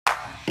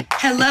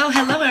Hello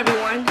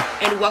everyone,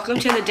 and welcome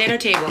to the dinner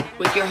table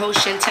with your host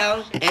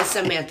Chantel and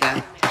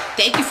Samantha.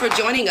 Thank you for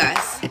joining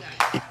us.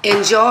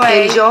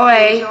 Enjoy.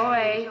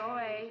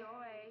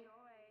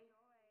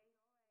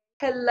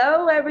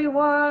 Hello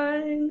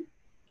everyone.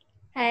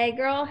 Hey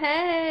girl,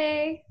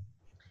 hey.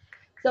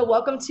 So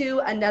welcome to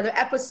another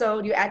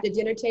episode. You're at the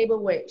dinner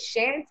table with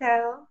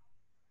Chantel.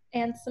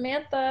 And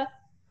Samantha.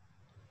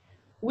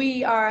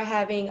 We are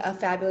having a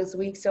fabulous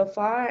week so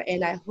far,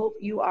 and I hope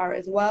you are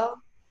as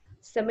well.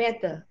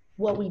 Samantha,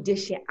 what we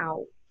dishing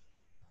out?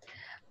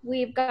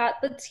 We've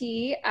got the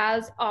tea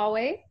as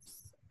always.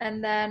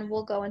 And then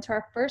we'll go into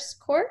our first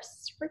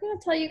course. We're going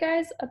to tell you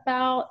guys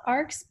about our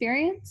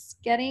experience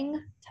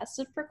getting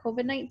tested for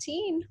COVID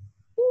 19.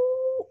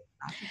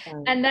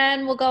 And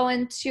then we'll go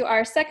into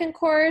our second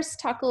course,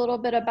 talk a little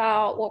bit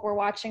about what we're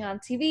watching on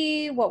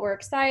TV, what we're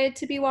excited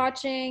to be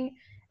watching,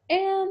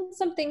 and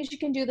some things you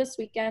can do this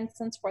weekend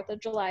since 4th of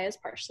July is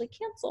partially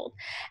canceled.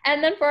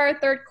 And then for our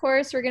third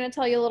course, we're going to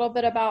tell you a little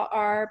bit about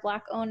our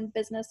Black-owned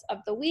business of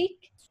the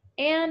week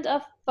and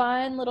a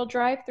fun little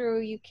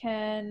drive-through you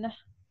can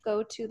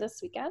go to this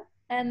weekend.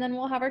 And then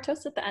we'll have our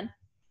toast at the end.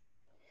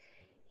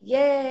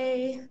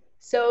 Yay!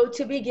 So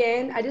to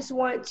begin, I just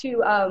want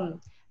to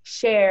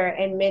share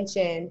and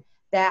mention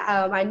that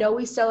I know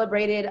we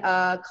celebrated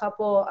a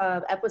couple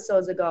of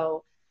episodes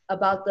ago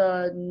about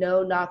the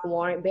no knock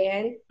warrant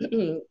ban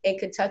in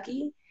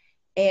Kentucky.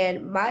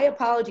 And my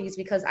apologies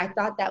because I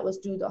thought that was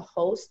through the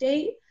whole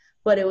state,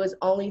 but it was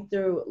only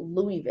through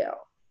Louisville.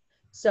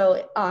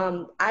 So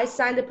I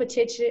signed the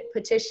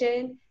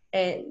petition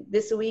and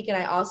this week, and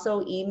I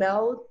also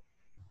emailed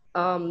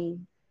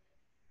um,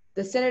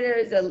 the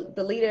senators,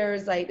 the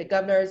leaders, like the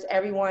governors,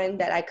 everyone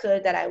that I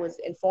could, that I was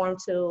informed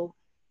to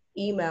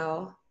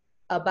email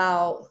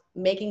about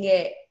making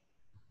it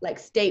like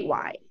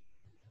statewide.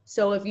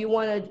 So if you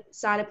want to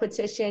sign a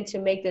petition to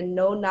make the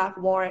no knock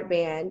warrant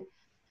ban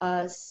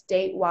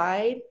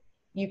statewide,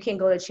 you can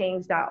go to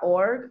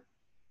change.org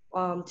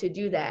to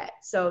do that.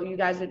 So you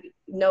guys would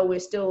know we're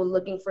still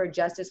looking for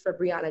justice for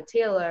Breonna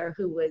Taylor,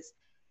 who was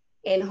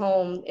in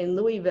home in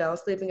Louisville,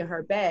 sleeping in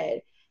her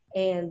bed,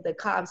 and the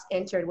cops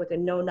entered with a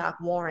no-knock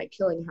warrant,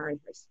 killing her in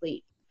her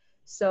sleep.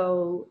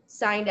 So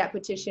signing that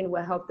petition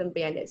will help them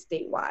ban it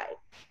statewide.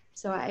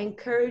 So I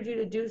encourage you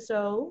to do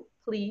so,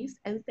 please,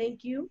 and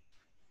thank you.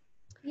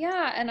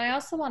 Yeah, and I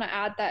also want to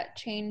add that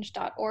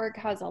change.org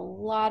has a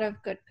lot of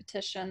good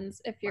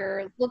petitions. If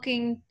you're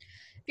looking,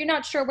 if you're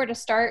not sure where to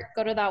start,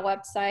 go to that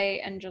website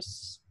and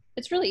just,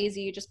 it's really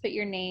easy. You just put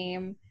your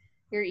name,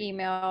 your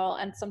email,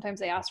 and sometimes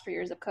they ask for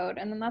your zip code,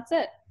 and then that's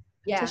it.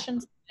 Yeah,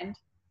 Petitions signed.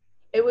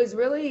 it was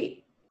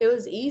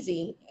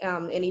easy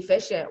and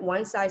efficient.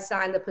 Once I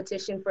signed the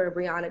petition for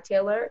Breonna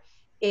Taylor,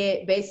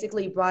 it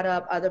basically brought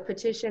up other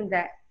petitions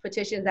that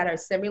are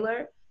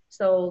similar.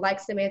 So like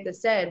Samantha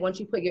said, once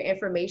you put your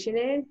information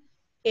in,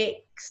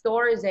 it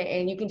stores it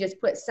and you can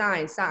just put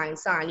sign.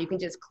 You can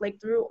just click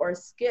through or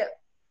skip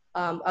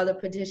other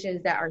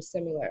petitions that are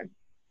similar.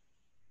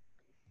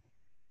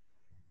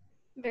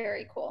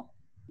 Very cool.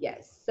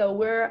 Yes, so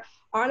we're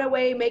on our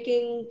way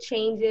making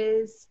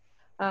changes.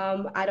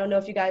 I don't know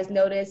if you guys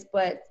noticed,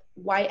 but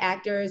white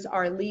actors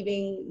are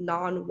leaving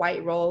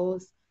non-white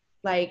roles,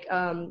 like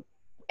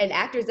and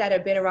actors that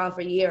have been around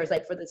for years,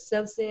 like for The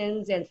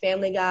Simpsons and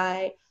Family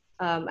Guy,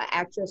 an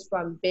actress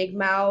from Big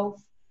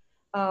Mouth.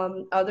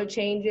 Other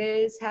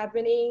changes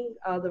happening.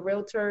 The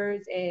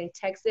realtors in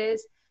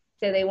Texas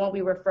say they won't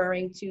be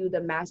referring to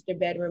the master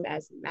bedroom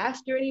as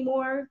master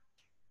anymore.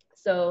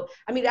 So,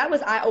 I mean, that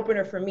was eye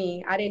opener for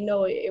me. I didn't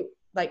know it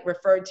like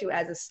referred to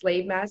as a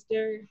slave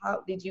master.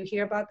 How did you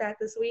hear about that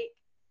this week?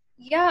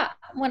 Yeah,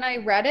 when I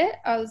read it,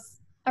 I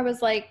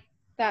was like,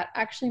 that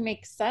actually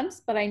makes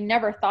sense, but I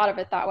never thought of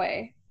it that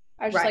way.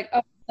 I was just Right.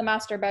 like, oh, the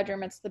master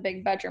bedroom, it's the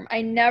big bedroom.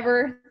 I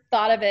never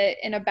thought of it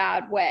in a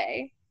bad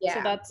way. So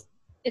Yeah.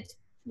 it's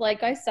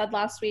like I said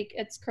last week,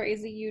 it's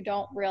crazy you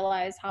don't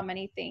realize how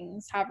many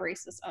things have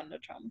racist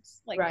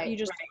undertones. Like Right. you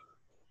just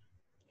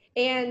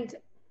And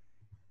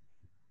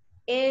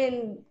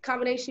in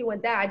combination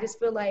with that, I just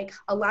feel like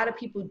a lot of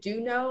people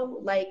do know,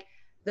 like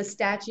the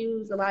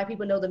statues, a lot of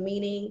people know the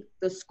meaning,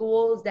 the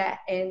schools that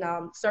in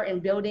certain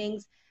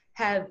buildings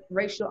have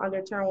racial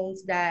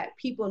undertones that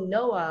people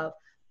know of,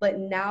 but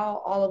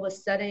now all of a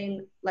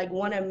sudden, like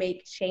want to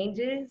make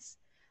changes.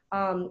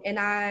 And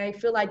I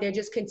feel like they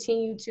just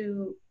continue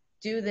to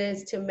do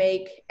this to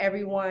make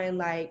everyone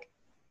like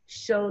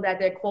show that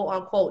they're quote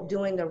unquote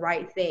doing the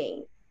right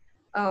thing.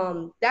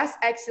 That's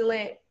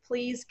excellent.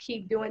 Please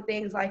keep doing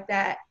things like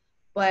that.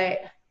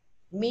 But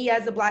me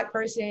as a Black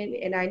person,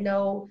 and I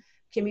know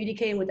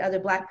communicating with other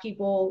Black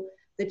people,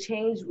 the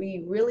change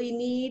we really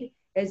need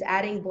is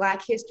adding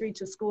Black history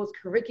to schools'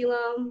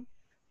 curriculum,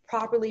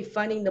 properly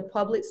funding the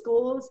public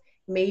schools,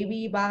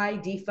 maybe by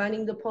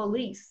defunding the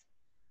police,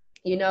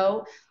 you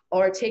know,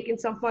 or taking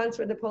some funds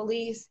for the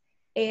police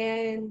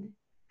and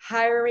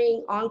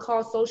hiring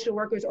on-call social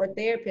workers or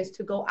therapists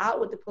to go out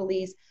with the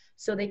police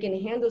so they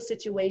can handle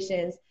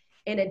situations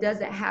and it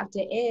doesn't have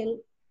to end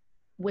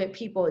with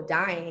people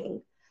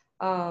dying.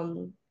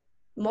 Um,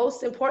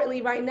 most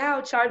importantly right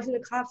now, charging the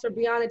cops for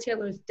Breonna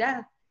Taylor's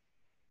death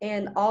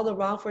and all the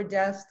wrongful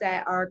deaths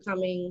that are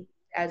coming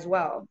as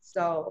well.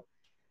 So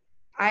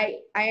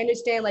I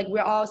understand, like,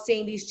 we're all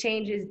seeing these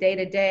changes day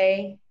to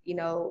day, you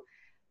know,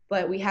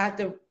 but we have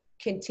to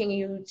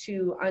continue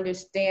to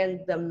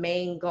understand the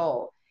main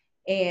goal.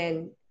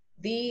 And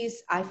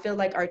these, I feel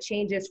like, are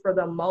changes for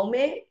the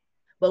moment,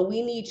 but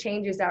we need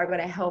changes that are going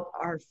to help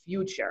our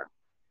future.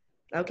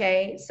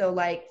 Okay. So,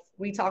 like,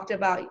 we talked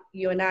about,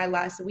 you and I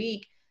last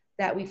week,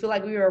 that we feel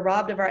like we were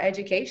robbed of our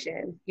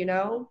education, you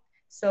know?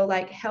 So,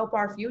 like, help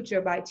our future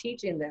by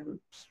teaching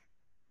them.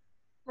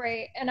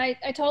 Right. And I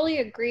totally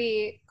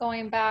agree.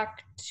 Going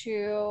back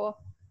to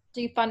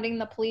defunding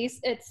the police,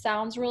 it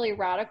sounds really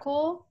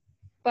radical.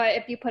 But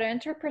if you put it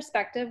into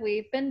perspective,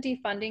 we've been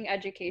defunding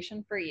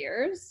education for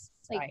years.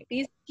 Like, Right.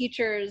 these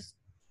teachers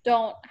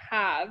don't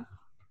have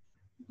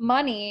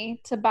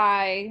money to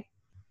buy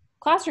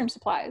classroom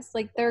supplies.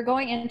 Like, they're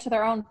going into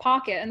their own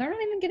pocket and they're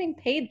not even getting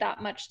paid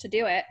that much to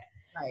do it.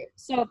 Right.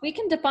 So if we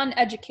can defund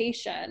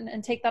education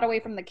and take that away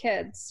from the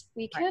kids,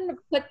 we Right. can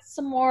put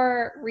some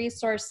more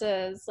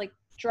resources, like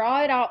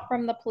draw it out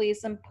from the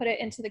police and put it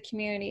into the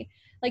community.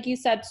 Like you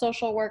said,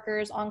 social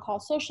workers, on-call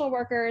social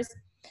workers.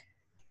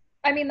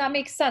 I mean, that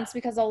makes sense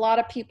because a lot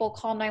of people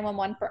call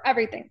 911 for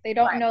everything. They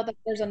don't Right. know that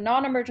there's a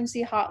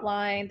non-emergency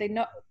hotline.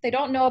 They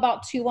don't know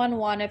about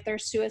 211 if they're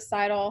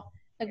suicidal.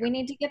 Like, we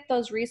need to get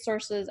those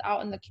resources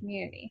out in the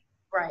community.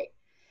 Right.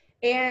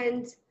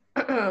 And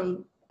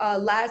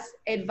last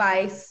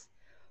advice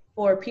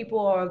for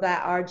people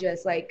that are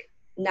just like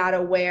not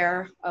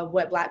aware of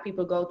what Black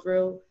people go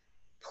through,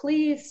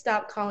 please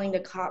stop calling the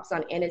cops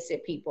on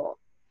innocent people.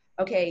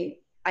 Okay,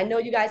 I know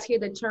you guys hear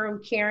the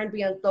term Karen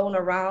being thrown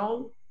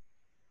around.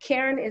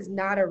 Karen is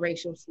not a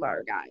racial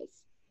slur,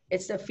 guys.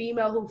 It's a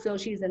female who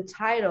feels she's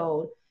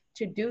entitled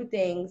to do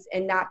things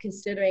and not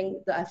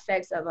considering the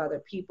effects of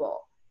other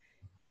people.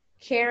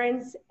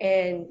 Karens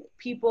and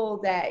people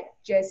that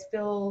just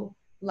feel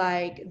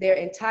like they're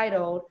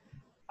entitled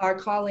are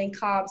calling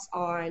cops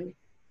on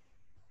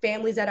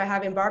families that are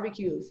having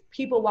barbecues,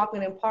 people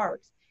walking in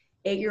parks,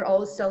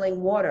 8-year-olds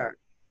selling water,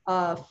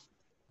 a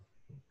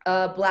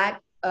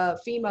Black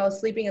female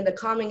sleeping in the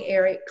common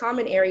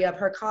area of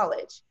her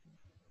college.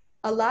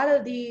 A lot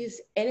of these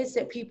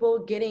innocent people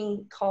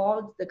getting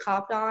called the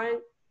cop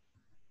on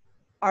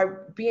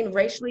are being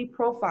racially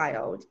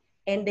profiled,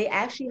 and they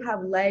actually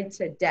have led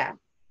to death.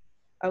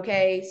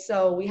 Okay,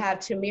 so we have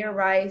Tamir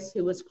Rice,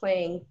 who was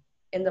playing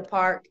in the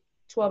park,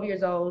 12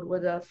 years old,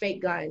 with a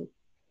fake gun.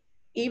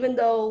 Even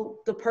though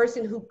the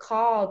person who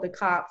called the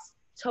cops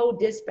told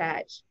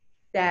dispatch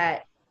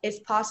that it's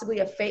possibly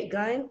a fake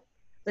gun,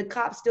 the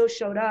cops still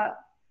showed up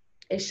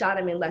and shot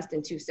him in less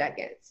than 2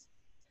 seconds.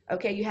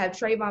 Okay, you have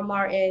Trayvon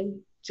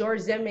Martin, George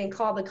Zimmerman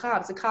called the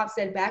cops. The cops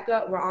said, back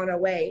up, we're on our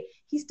way.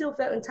 He still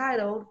felt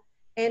entitled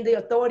and the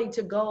authority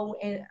to go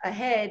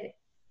ahead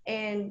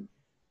and,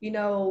 you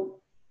know,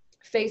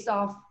 face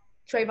off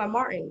Trayvon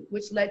Martin,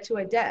 which led to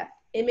a death.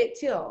 Emmett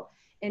Till,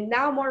 and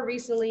now more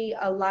recently,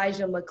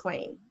 Elijah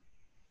McClain,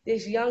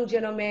 this young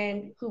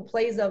gentleman who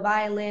plays a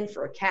violin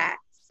for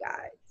cats,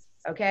 guys.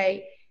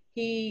 Okay,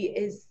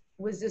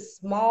 was this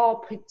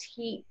small,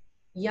 petite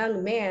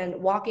young man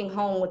walking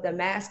home with a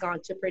mask on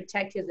to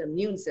protect his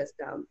immune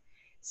system.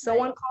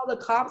 Someone called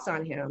the cops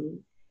on him,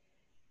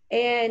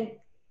 and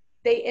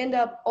they end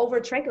up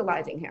over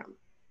tranquilizing him.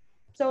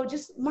 So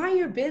just mind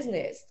your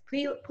business,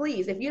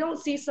 please. If you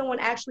don't see someone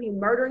actually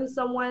murdering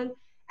someone,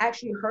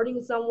 actually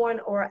hurting someone,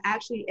 or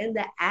actually in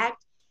the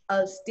act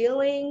of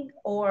stealing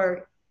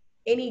or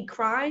any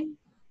crime,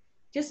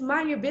 just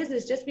mind your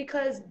business. Just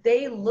because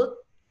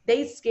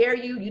they scare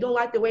you, you don't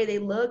like the way they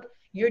look,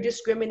 you're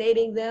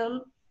discriminating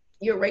them,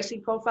 you're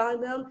racially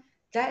profiling them,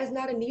 that is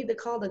not a need to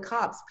call the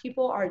cops.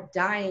 People are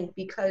dying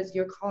because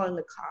you're calling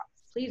the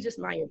cops. Please just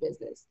mind your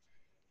business.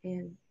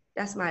 And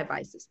that's my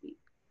advice this week.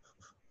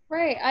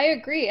 Right, I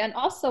agree. And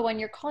also, when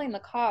you're calling the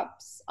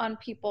cops on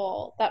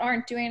people that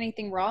aren't doing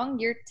anything wrong,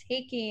 you're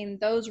taking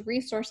those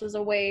resources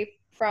away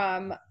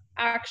from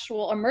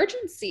actual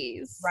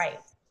emergencies. Right.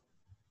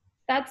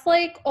 That's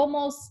like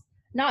almost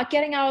not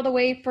getting out of the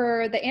way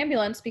for the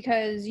ambulance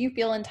because you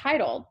feel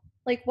entitled.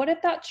 Like, what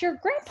if that's your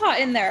grandpa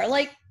in there?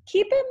 Like,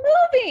 keep it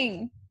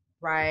moving.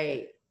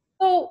 Right.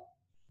 So,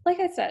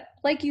 like I said,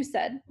 like you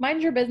said,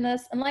 mind your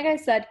business. And like I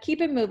said, keep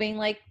it moving.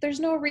 Like,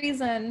 there's no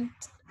reason,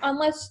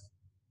 unless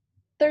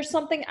there's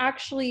something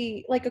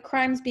actually like a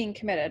crime's being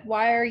committed.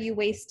 Why are you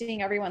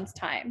wasting everyone's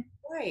time?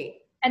 Right.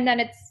 And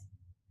then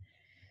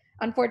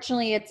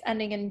unfortunately, it's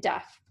ending in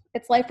death.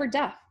 It's life or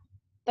death.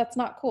 That's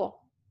not cool.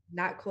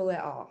 Not cool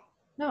at all.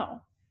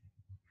 No.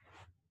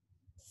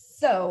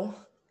 So,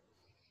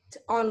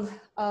 on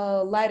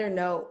a lighter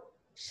note,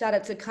 shout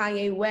out to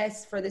Kanye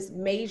West for this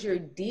major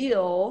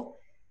deal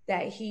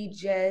that he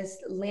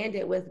just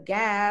landed with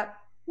Gap.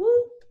 Woo!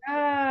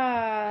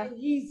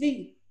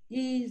 Easy.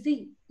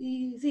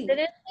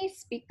 Didn't he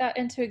speak that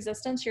into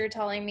existence? You're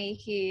telling me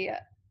he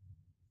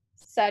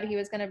said he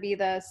was going to be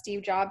the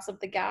Steve Jobs of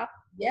the Gap?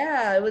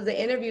 Yeah, it was an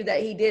interview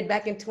that he did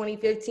back in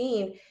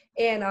 2015.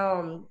 And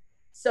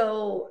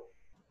So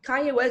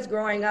Kanye West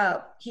growing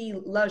up, he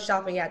loved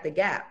shopping at the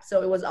Gap.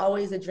 So it was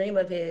always a dream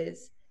of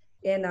his.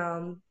 And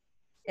I'm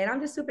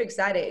just super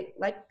excited.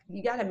 Like,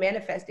 you gotta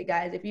manifest it,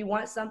 guys. If you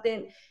want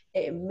something,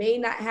 it may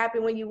not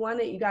happen when you want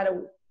it. You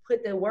gotta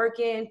put the work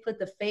in, put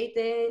the faith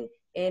in,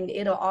 and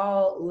it'll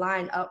all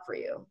line up for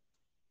you.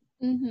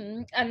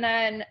 And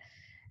then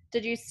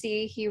did you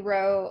see he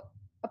wrote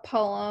a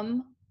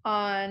poem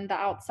on the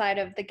outside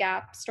of the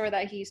Gap store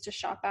that he used to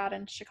shop at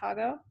in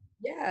Chicago?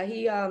 Yeah,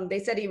 he they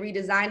said he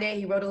redesigned it.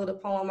 He wrote a little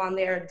poem on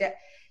there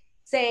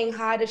saying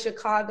hi to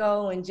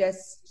Chicago and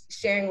just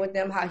sharing with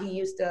them how he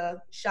used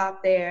to shop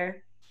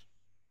there.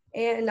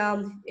 And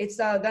it's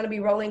going to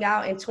be rolling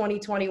out in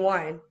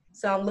 2021.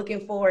 So I'm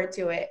looking forward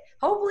to it.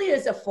 Hopefully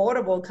it's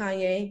affordable,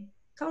 Kanye.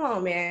 Come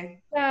on,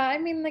 man. Yeah, I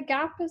mean, the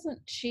Gap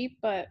isn't cheap,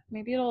 but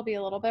maybe it'll be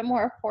a little bit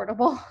more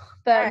affordable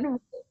than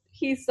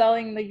he's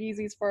selling the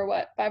Yeezys for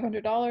what,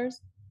 $500?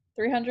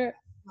 $300?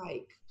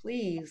 Like,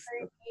 please.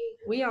 Okay?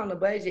 We on the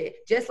budget.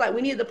 Just like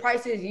we need the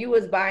prices you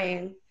was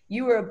buying,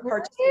 you were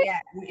purchasing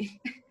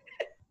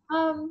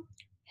at.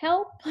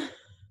 Help.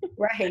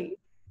 Right.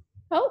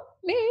 Help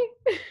me.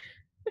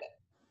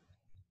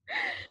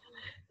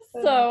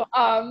 So,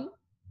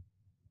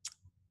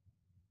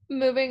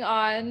 moving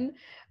on,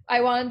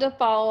 I wanted to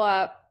follow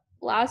up.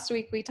 Last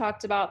week we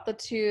talked about the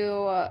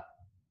two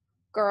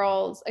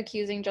girls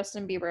accusing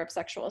Justin Bieber of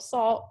sexual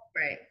assault.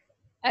 Right.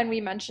 And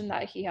we mentioned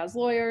that he has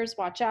lawyers,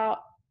 watch out.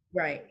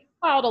 Right.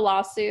 Filed a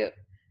lawsuit.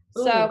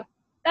 Ooh. So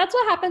that's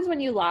what happens when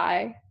you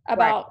lie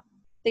about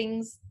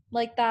things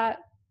like that.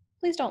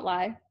 Please don't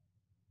lie.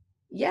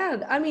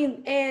 Yeah, I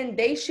mean, and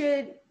they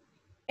should,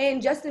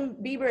 and Justin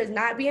Bieber is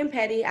not being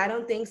petty. I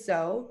don't think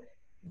so.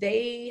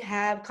 They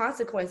have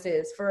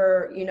consequences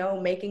for,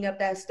 making up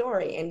that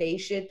story, and they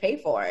should pay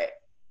for it.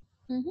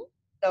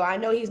 So I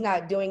know he's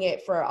not doing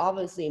it for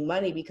obviously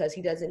money because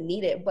he doesn't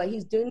need it, but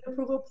he's doing it to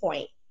prove a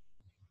point.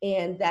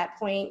 And that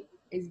point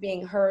is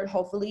being heard,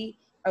 hopefully,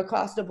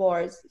 across the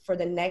boards for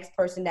the next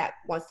person that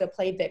wants to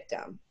play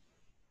victim.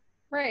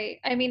 Right.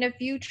 I mean, if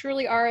you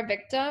truly are a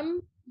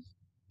victim,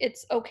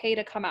 it's okay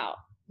to come out.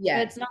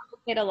 Yeah. It's not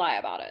okay to lie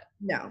about it.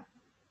 No.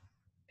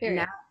 Period.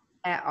 Not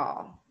at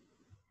all.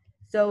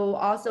 So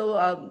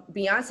also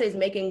Beyonce is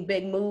making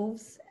big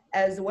moves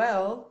as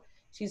well.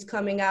 She's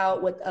coming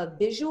out with a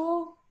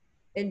visual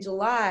in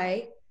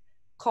July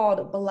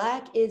called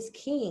Black is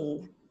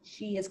King.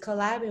 She is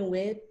collabing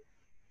with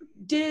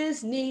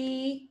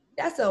Disney.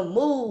 That's a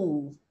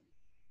move.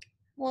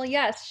 Well,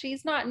 yes,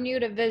 she's not new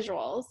to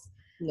visuals.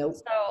 Nope.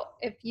 So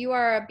if you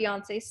are a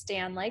Beyonce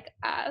stan like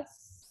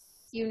us,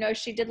 you know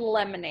she did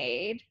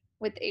Lemonade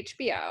with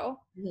HBO,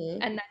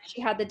 and then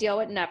she had the deal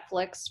with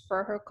Netflix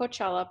for her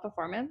Coachella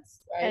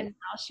performance, and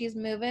now she's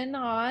moving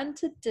on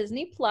to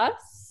Disney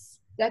Plus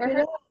for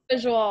her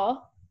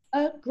visual.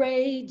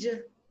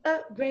 Upgrade,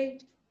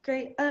 upgrade,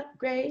 great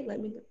upgrade. Let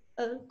me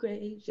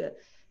upgrade you.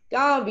 Go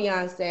on,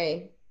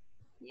 Beyonce.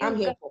 I'm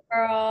here for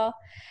girl.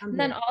 And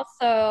then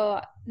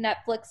also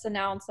Netflix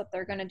announced that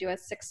they're going to do a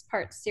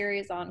 6-part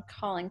series on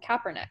Colin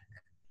Kaepernick.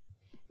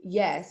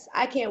 Yes,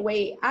 I can't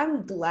wait.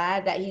 I'm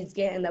glad that he's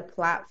getting the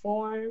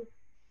platform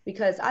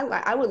because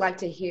I would like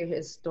to hear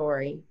his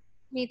story.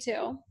 Me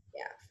too.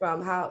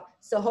 Yeah,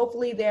 so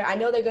hopefully I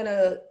know they're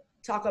gonna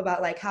talk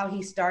about like how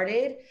he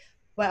started,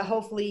 but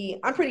hopefully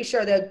I'm pretty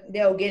sure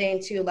they'll get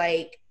into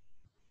like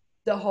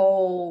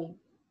the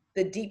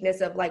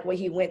deepness of like what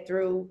he went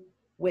through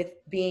with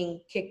being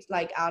kicked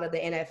like out of the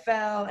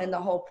NFL and the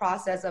whole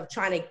process of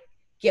trying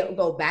to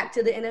go back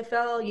to the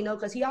NFL,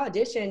 because he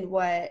auditioned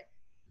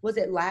was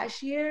it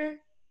last year?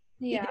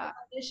 Yeah.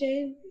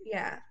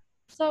 Yeah.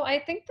 So I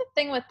think the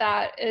thing with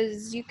that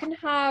is you can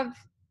have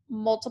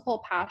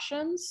multiple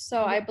passions.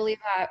 So I believe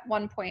at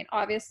one point,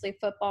 obviously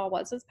football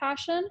was his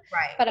passion,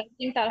 right? But I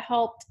think that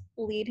helped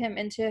lead him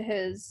into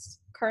his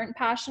current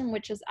passion,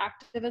 which is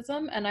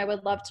activism. And I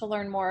would love to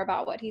learn more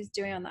about what he's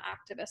doing on the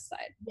activist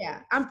side.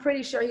 Yeah, I'm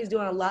pretty sure he's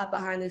doing a lot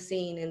behind the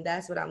scene, and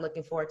that's what I'm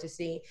looking forward to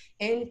see.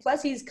 And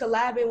plus he's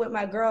collabing with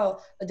my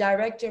girl, the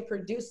director and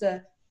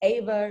producer,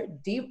 Ava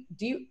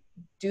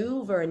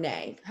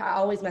DuVernay. I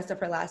always mess up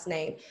her last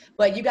name,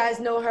 but you guys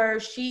know her.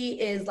 She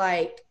is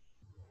like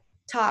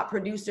top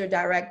producer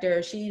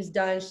director. She's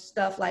done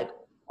stuff like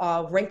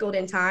Wrinkled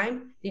in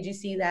Time. Did you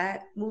see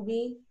that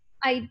movie?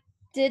 I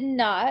did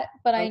not,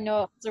 but I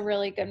know it's a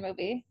really good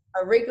movie.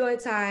 A Wrinkle in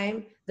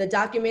Time, the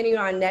documentary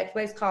on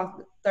Netflix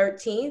called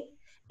 13th,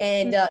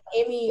 and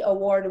Emmy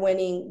award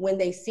winning When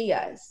They See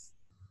Us.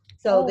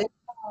 So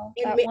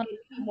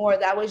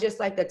that was just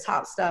like the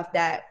top stuff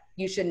that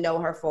you should know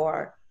her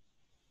for.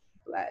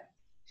 But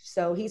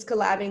so he's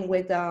collabing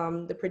with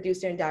the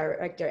producer and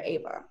director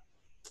Ava.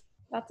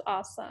 That's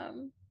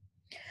awesome.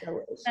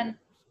 And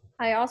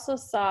I also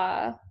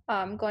saw,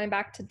 going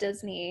back to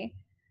Disney,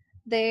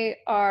 they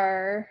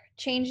are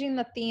changing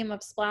the theme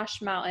of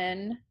Splash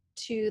Mountain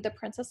to The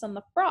Princess and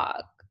the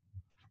Frog.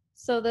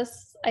 So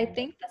I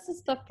think this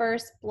is the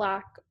first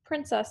Black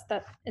princess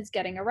that is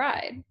getting a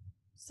ride.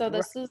 So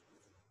this is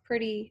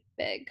pretty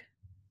big.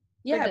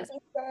 Yeah,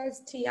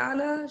 Princess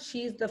Tiana,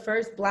 she's the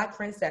first Black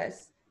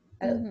princess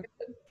Mm-hmm.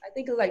 I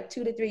think it was like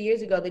 2 to 3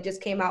 years ago, they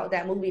just came out with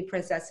that movie,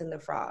 Princess and the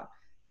Frog.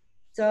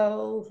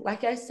 So,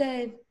 like I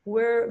said,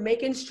 we're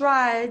making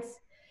strides.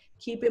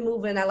 Keep it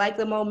moving. I like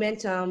the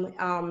momentum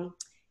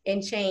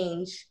and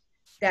change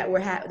that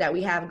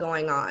we have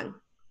going on.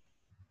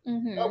 What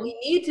Mm-hmm. we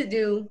need to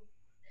do,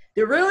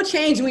 the real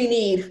change we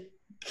need,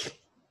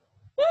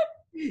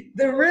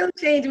 the real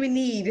change we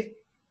need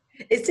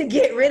is to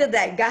get rid of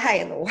that guy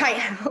in the White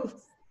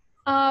House.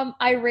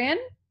 Iran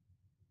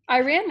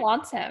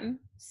wants him.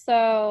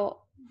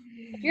 So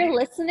if you're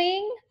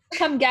listening,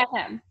 come get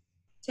him.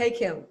 Take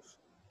him.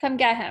 Come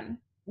get him.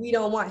 We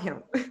don't want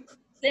him.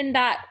 In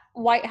that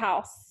White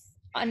House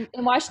in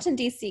Washington,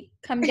 D.C.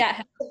 Come get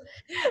him.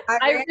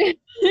 Iran,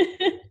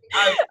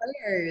 our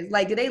players,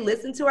 like, did they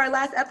listen to our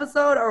last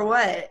episode or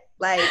what?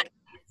 Like,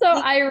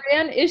 so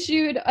Iran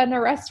issued an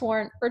arrest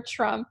warrant for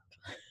Trump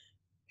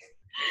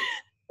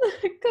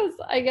because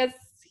I guess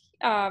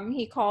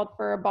he called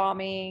for a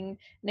bombing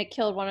and it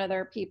killed one of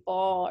their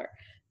people. Or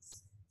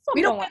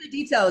we don't want the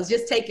details.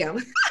 Just take him.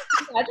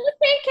 Yeah, just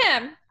take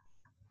him.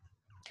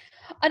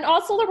 And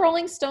also the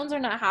Rolling Stones are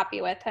not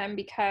happy with him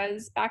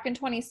because back in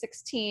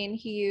 2016,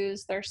 he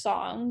used their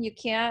song, "You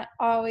Can't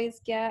Always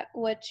Get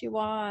What You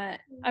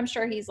Want." I'm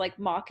sure he's like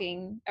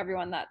mocking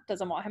everyone that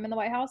doesn't want him in the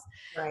White House.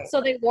 Right.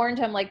 So they warned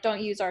him, like,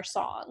 don't use our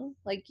song.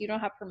 Like, you don't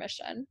have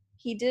permission.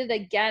 He did it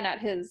again at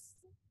his,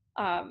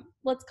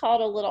 let's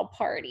call it a little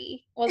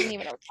party. It wasn't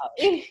even a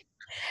party.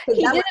 He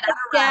did it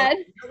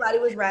again. Nobody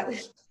was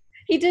rallying.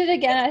 He did it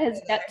again at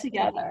his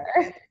get-together.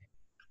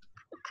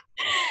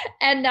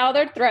 And now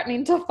they're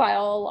threatening to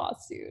file a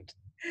lawsuit.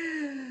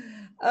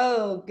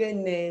 Oh,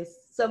 goodness.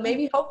 So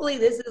maybe hopefully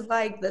this is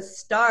like the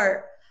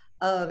start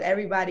of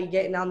everybody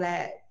getting on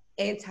that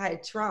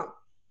anti-Trump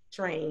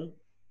train.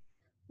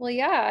 Well,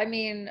 yeah, I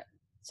mean,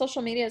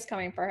 social media is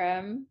coming for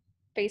him.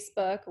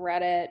 Facebook,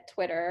 Reddit,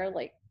 Twitter,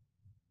 like,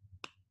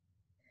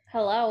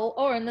 hello.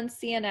 Oh, and then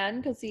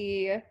CNN, because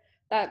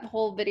that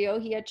whole video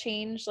he had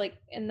changed, like,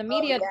 in the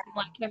media didn't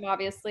like him,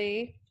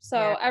 obviously.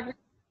 So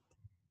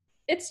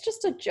it's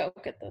just a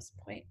joke at this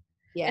point.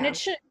 Yeah. And it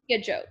shouldn't be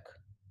a joke.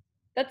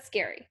 That's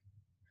scary.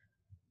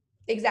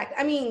 Exactly.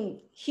 I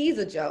mean, he's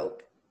a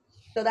joke.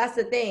 So that's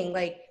the thing.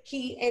 Like,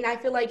 and I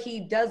feel like he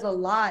does a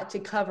lot to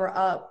cover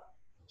up.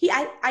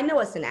 I know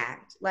it's an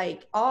act.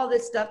 Like, all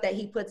this stuff that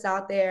he puts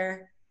out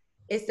there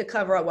is to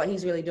cover up what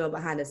he's really doing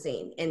behind the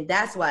scene. And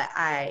that's what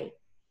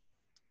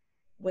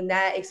when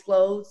that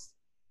explodes,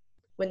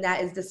 when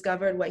that is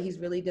discovered, what he's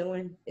really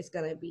doing, it's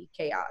going to be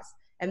chaos.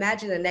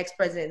 Imagine the next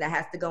president that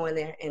has to go in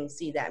there and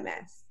see that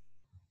mess.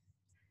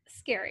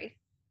 Scary.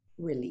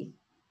 Really.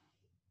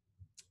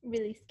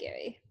 Really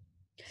scary.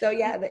 So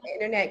yeah, the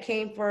internet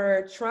came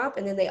for Trump,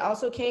 and then they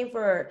also came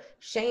for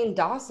Shane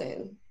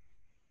Dawson.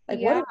 Like,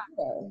 yeah.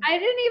 I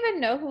didn't even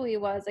know who he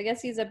was. I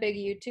guess he's a big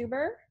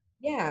YouTuber.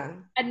 Yeah.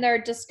 And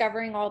they're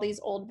discovering all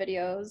these old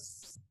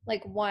videos.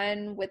 Like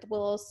one with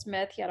Willow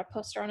Smith, he had a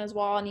poster on his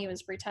wall and he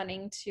was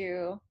pretending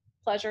to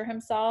pleasure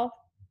himself.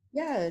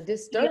 Yeah,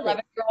 disturbing.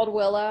 11-year-old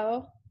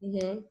Willow.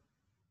 Mm-hmm.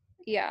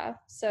 Yeah,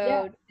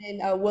 so. Yeah.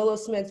 And Willow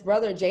Smith's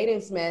brother,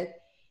 Jaden Smith,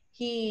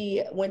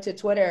 he went to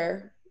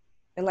Twitter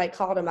and like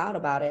called him out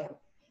about it.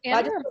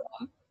 And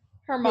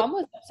her mom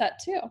was upset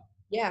too.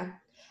 Yeah.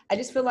 I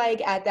just feel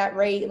like at that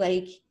rate,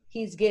 like,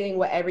 he's getting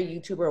what every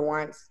YouTuber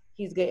wants.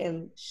 He's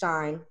getting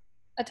shine.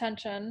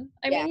 Attention.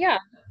 I mean, yeah,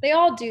 they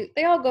all do.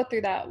 They all go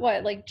through that.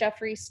 What, like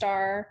Jeffree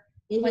Star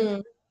went through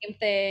the same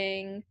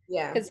thing.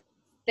 Yeah. Because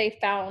they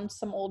found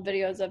some old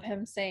videos of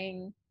him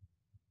saying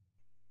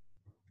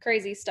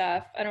crazy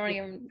stuff. I don't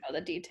even know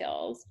the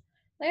details.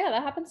 But yeah,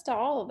 that happens to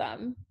all of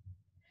them.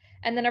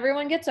 And then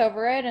everyone gets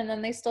over it, and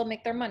then they still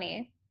make their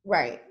money.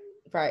 Right.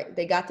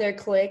 They got their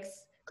clicks,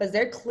 because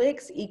their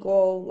clicks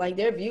equal, like,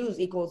 their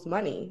views equals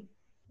money.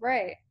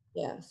 Right.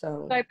 Yeah,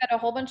 so I bet a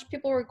whole bunch of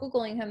people were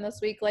Googling him this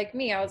week, like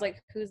me. I was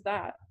like, who's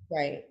that?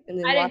 Right. And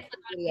then I didn't click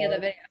on any of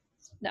the videos.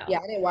 No. Yeah,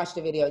 I didn't watch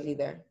the videos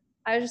either.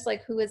 I was just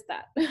like, who is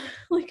that?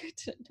 Like,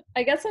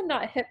 I guess I'm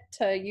not hip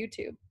to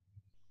YouTube.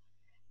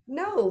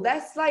 No,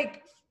 that's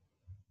like,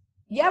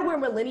 yeah, we're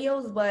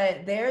millennials,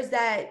 but there's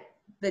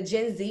the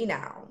Gen Z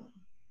now.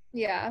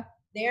 Yeah.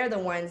 They're the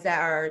ones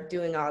that are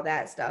doing all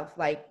that stuff,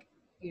 like,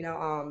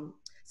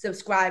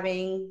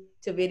 subscribing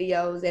to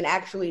videos and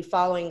actually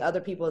following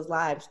other people's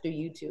lives through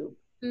YouTube.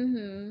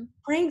 Mm-hmm.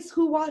 Pranks,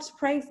 who watch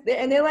pranks?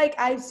 And they're like,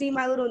 I've seen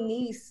my little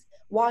niece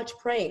watch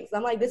pranks.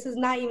 I'm like, this is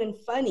not even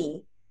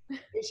funny.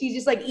 She's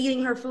just like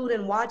eating her food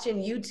and watching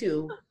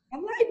YouTube.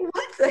 I'm like,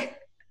 what the?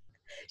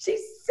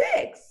 She's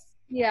 6.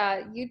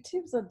 Yeah,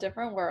 YouTube's a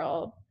different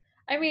world.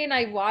 I mean,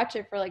 I watch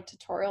it for like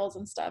tutorials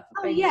and stuff.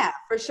 Oh yeah,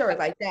 for sure,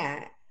 like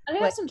that. I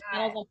have some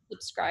channels I'm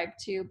subscribed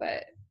to,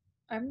 but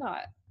I'm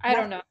not. I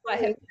don't know.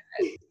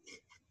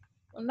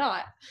 I'm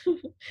not.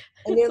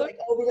 And they're like,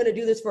 oh, we're gonna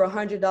do this for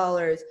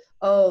 $100.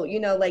 Oh,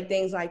 like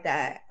things like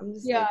that. I'm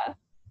just like,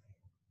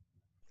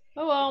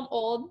 oh well, I'm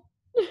old.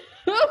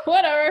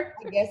 Whatever.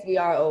 I guess we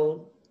are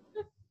old.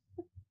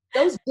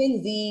 Those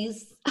Gen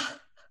Zs,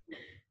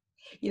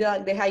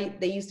 like how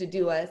they used to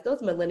do us.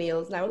 Those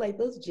millennials. Now we're like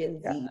those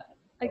Gen Z.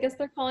 I guess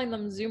they're calling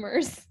them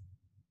Zoomers.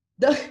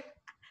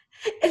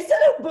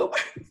 Instead of boomers.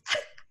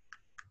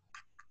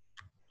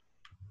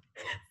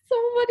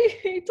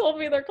 Somebody told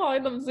me they're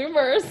calling them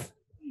Zoomers.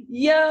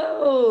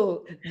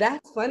 Yo,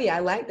 that's funny. I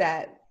like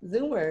that.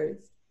 Zoomers.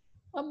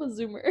 I'm a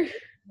Zoomer.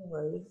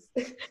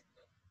 Zoomers.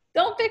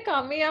 Don't pick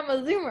on me. I'm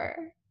a Zoomer.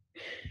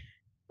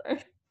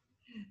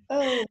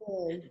 Oh,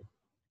 man.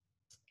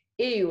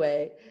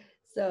 Anyway,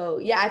 so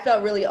yeah, I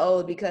felt really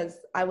old because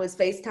I was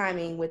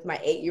FaceTiming with my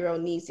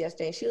 8-year-old niece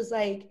yesterday. And she was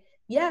like,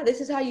 yeah,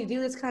 this is how you do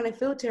this kind of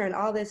filter and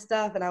all this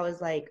stuff. And I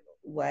was like,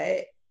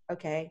 what?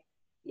 Okay.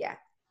 Yeah.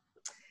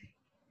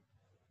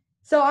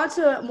 So on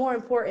to more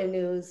important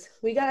news.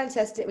 We got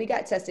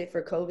tested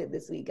for COVID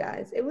this week,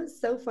 guys. It was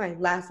so fun.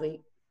 Last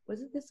week.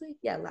 Was it this week?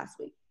 Yeah, last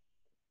week.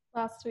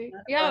 Last week.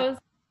 Yeah, it was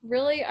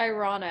really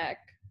ironic.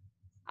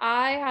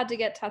 I had to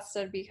get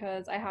tested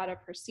because I had a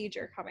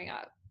procedure coming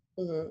up.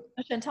 Mm-hmm.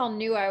 Chantel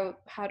knew I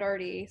had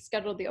already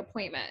scheduled the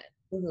appointment.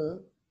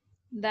 Mm-hmm.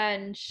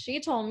 Then she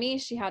told me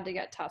she had to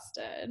get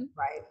tested.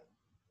 Right.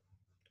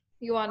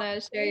 You want to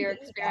share your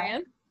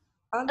experience?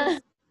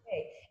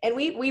 And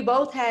we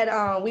both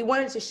had, we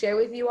wanted to share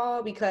with you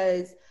all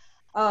because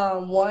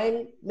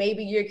one,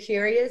 maybe you're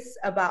curious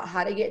about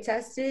how to get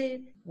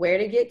tested, where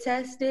to get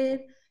tested,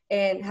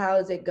 and how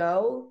does it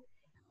go,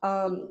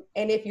 and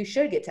if you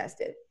should get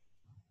tested.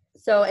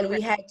 So, and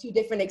we had 2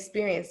 different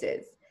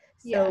experiences.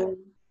 So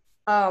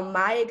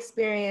my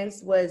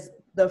experience was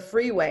the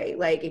freeway.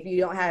 Like if you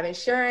don't have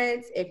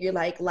insurance, if you're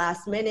like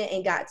last minute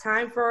and got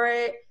time for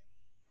it,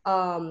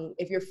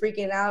 if you're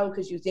freaking out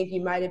because you think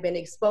you might have been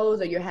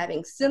exposed or you're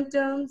having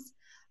symptoms,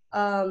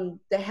 the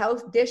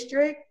health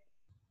district,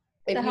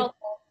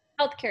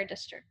 healthcare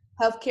district.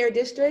 Healthcare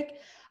district.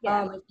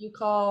 Yeah. If you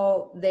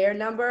call their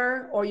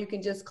number, or you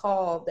can just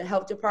call the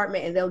health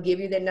department and they'll give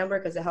you their number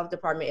because the health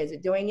department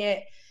isn't doing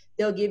it.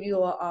 They'll give you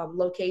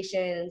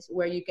locations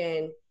where you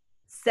can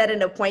set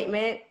an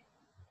appointment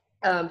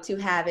to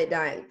have it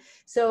done.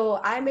 So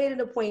I made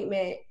an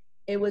appointment.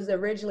 It was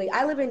originally,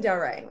 I live in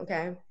Delray,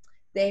 okay?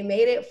 They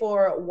made it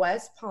for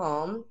West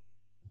Palm,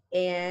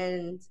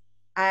 and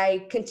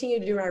I continued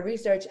to do my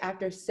research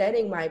after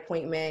setting my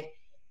appointment,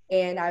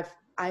 and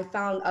I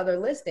found other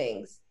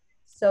listings.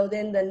 So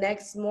then the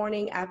next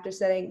morning after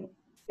setting,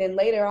 then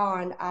later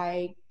on,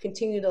 I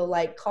continued to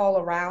like call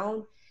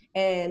around,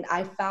 and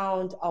I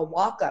found a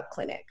walk-up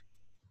clinic.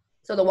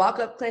 So the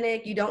walk-up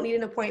clinic, you don't need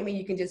an appointment.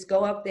 You can just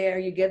go up there,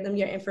 you give them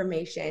your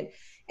information,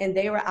 and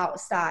they were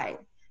outside.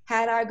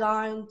 Had I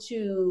gone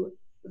to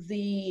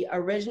the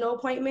original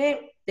appointment,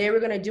 they were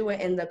going to do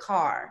it in the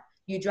car.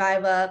 You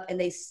drive up and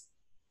they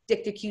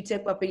stick the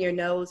Q-tip up in your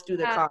nose through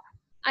the car.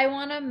 I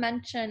want to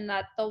mention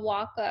that the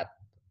walk-up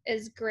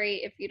is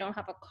great if you don't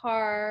have a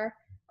car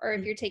or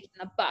if you're taking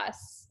the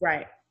bus.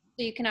 Right.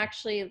 So you can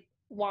actually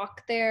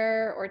walk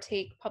there or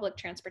take public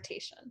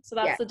transportation. So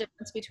that's the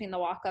difference between the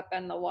walk-up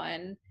and the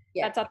one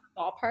that's at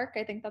the ballpark.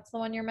 I think that's the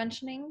one you're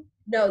mentioning.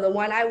 No, the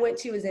one I went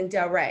to is in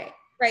Delray.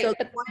 Right, so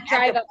but the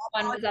drive-up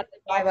one was at the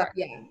drive up.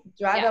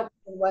 Drive up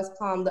in West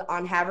Palm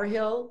on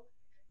Haverhill.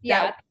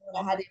 Yeah,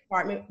 I had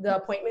the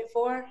appointment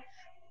for,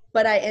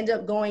 but I ended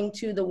up going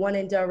to the one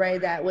in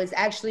Delray that was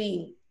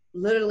actually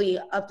literally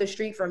up the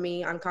street from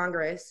me on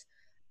Congress,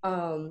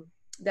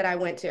 that I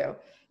went to.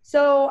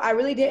 So I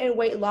really didn't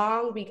wait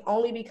long,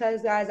 only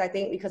because, guys, I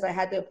think because I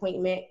had the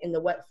appointment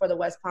for the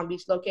West Palm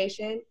Beach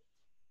location,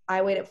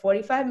 I waited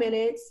 45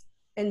 minutes.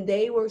 And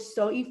they were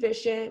so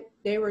efficient.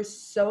 They were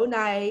so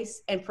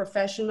nice and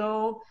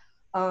professional.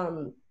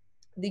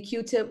 The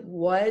Q-tip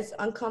was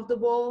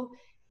uncomfortable.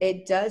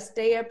 It does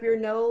stay up your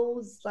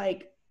nose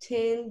like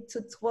 10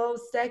 to 12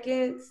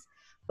 seconds,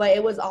 but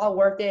it was all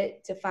worth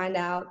it to find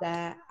out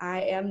that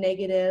I am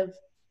negative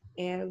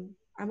and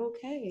I'm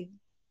okay.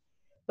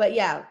 But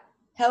yeah,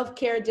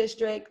 healthcare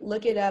district,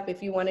 look it up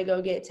if you want to go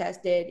get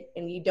tested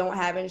and you don't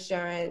have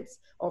insurance,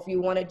 or if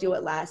you want to do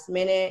it last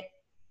minute,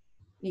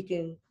 you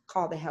can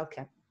call the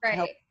healthcare.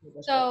 Right.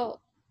 So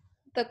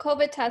the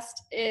COVID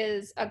test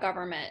is a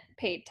government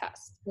paid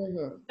test.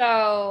 Mm-hmm.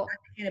 So not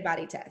the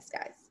antibody test,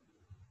 guys.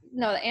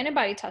 No, the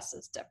antibody test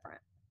is different.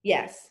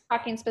 Yes.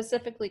 Talking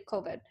specifically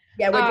COVID.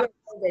 Yeah, we're doing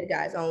COVID,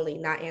 guys, only,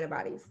 not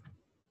antibodies.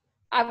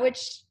 I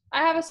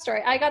have a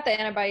story. I got the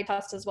antibody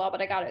test as well,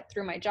 but I got it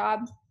through my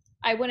job.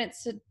 I wouldn't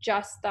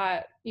suggest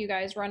that you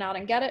guys run out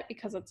and get it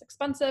because it's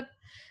expensive.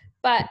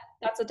 But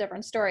that's a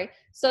different story.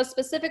 So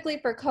specifically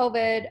for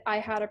COVID, I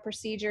had a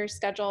procedure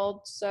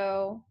scheduled.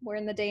 So we're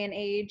in the day and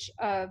age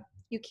of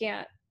you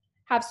can't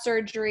have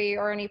surgery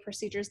or any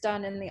procedures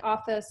done in the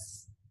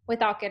office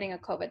without getting a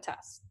COVID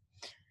test.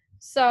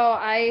 So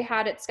I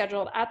had it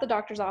scheduled at the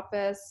doctor's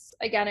office.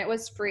 Again, it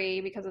was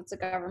free because it's a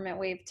government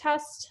waived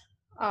test.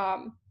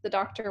 The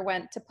doctor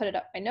went to put it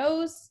up my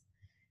nose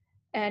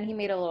and he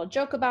made a little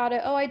joke about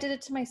it. Oh, I did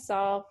it to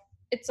myself.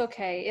 It's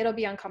okay. It'll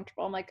be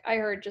uncomfortable. I'm like, I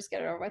heard, just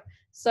get it over with.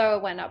 So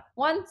it went up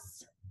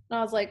once and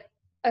I was like,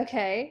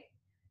 okay.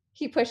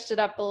 He pushed it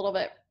up a little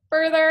bit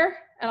further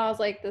and I was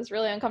like, this is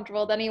really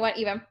uncomfortable. Then he went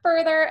even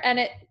further and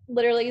it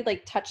literally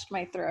like touched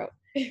my throat.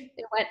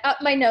 It went up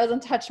my nose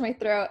and touched my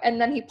throat,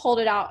 and then he pulled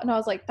it out, and I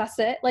was like, "That's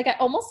it!" Like I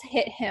almost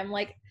hit him.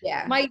 Like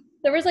Yeah.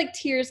 there was like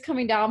tears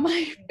coming down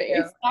my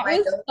face. That My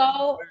was nose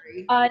so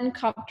blurry.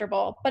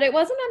 uncomfortable, but it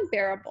wasn't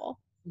unbearable.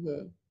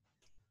 Mm-hmm.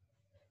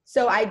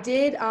 So I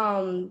did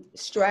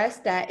stress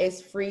that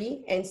it's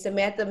free, and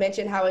Samantha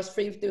mentioned how it's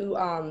free through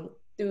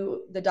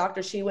the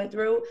doctor she went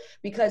through,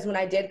 because when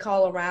I did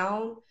call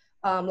around,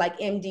 like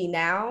MD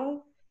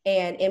Now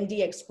and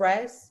MD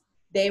Express,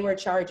 they were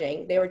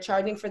charging. They were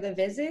charging for the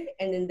visit,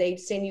 and then they'd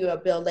send you a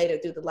bill later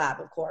through the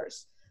lab, of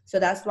course. So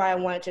that's why I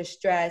wanted to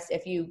stress,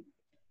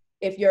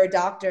 if your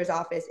doctor's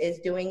office is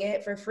doing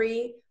it for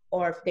free,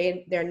 or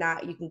if they're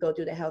not, you can go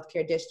through the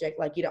healthcare district.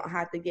 Like you don't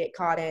have to get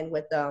caught in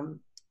with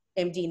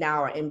MD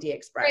Now or MD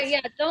Express. Right,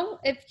 yeah.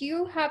 If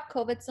you have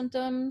COVID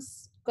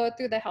symptoms, go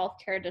through the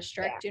healthcare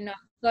district. Do not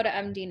go to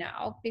MD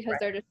Now, because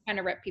they're just trying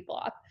to rip people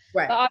off.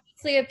 Right. But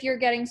obviously, if you're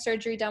getting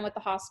surgery done with the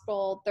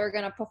hospital, they're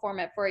going to perform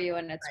it for you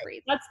and it's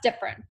free. That's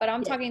different. But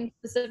I'm talking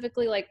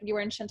specifically like you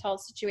were in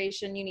Chantel's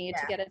situation, you need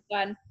to get it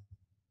done.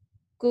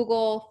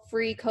 Google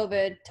free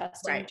COVID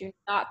testing. Do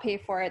not pay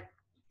for it.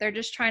 They're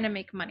just trying to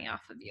make money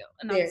off of you.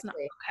 And that's not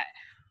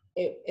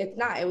okay. It's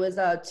not. It was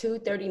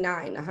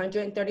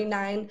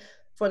 $139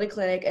 for the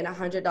clinic and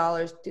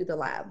 $100 through the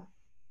lab.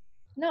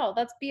 No,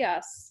 that's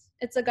BS.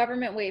 It's a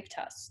government wave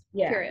test.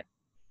 Period.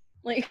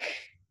 Like.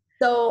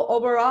 So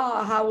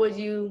overall, how would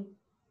you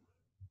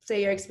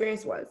say your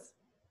experience was?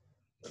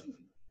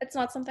 It's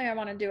not something I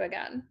want to do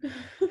again.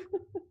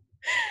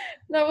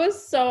 That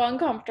was so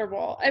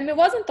uncomfortable. I mean, it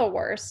wasn't the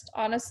worst,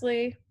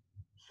 honestly.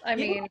 I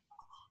mean,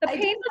 the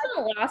pain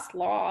doesn't last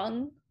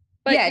long,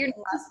 but your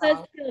nose does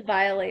feel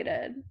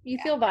violated. You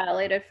feel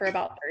violated for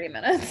about 30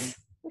 minutes.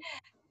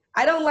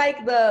 I don't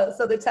like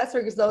the test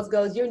results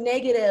goes, you're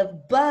negative,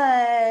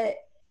 but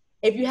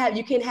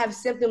you can have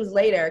symptoms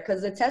later,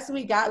 because the test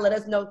we got let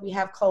us know if we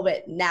have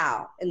COVID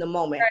now in the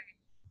moment.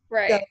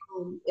 Right. So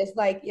it's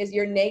like,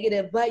 you're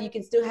negative, but you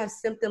can still have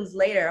symptoms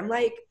later. I'm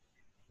like,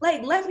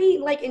 let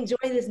me enjoy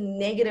this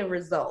negative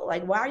result.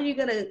 Like, why are you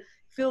gonna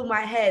fill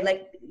my head?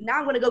 Like, now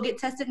I'm gonna go get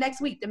tested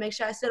next week to make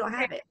sure I still don't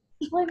have it.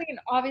 Well, I mean,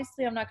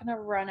 obviously I'm not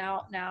gonna run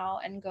out now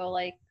and go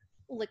like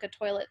lick a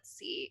toilet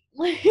seat.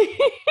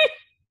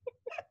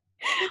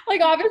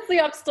 Like, obviously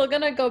I'm still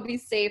gonna go be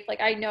safe.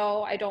 Like, I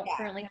know I don't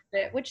currently have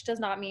it, which does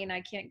not mean I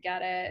can't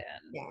get it.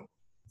 And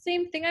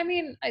same thing. I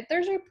mean,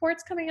 there's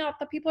reports coming out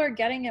that people are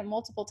getting it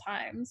multiple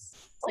times.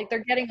 It's like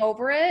they're getting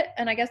over it,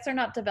 and I guess they're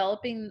not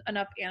developing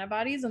enough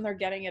antibodies, and they're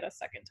getting it a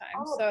second time.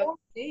 So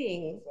y'all need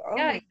to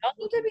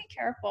be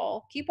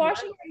careful. Keep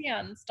washing your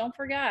hands. Don't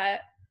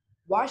forget.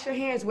 Wash your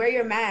hands. Wear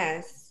your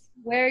mask.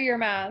 Wear your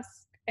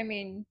mask. I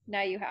mean,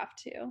 now you have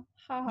to.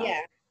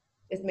 Yeah,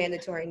 it's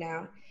mandatory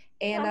now.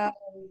 And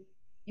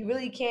you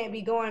really can't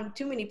be going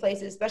too many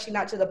places, especially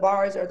not to the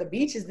bars or the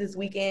beaches this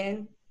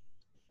weekend.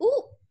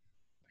 Ooh.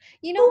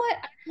 You know what?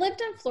 I've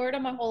lived in Florida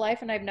my whole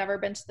life, and I've never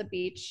been to the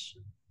beach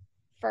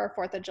for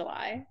 4th of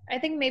July. I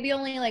think maybe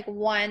only like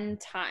one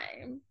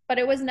time, but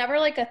it was never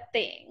like a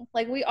thing.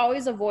 Like, we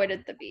always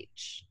avoided the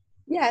beach.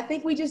 Yeah, I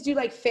think we just do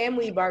like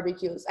family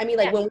barbecues. I mean,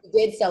 like when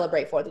we did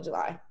celebrate 4th of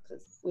July,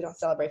 because we don't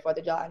celebrate 4th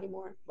of July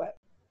anymore. But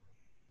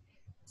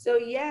so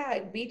yeah,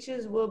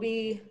 beaches will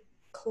be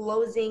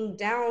closing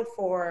down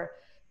for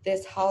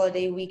this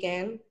holiday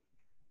weekend.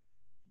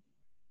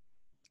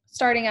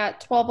 Starting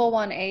at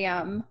 12:01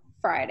 a.m.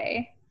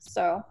 Friday.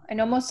 So I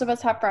know most of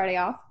us have Friday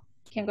off.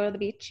 Can't go to the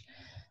beach.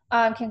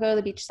 Can't go to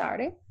the beach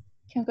Saturday.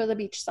 Can't go to the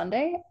beach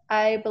Sunday.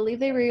 I believe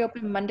they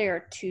reopen Monday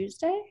or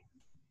Tuesday.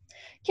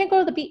 Can't go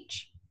to the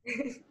beach.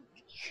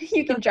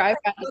 You can drive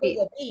by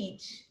the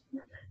beach.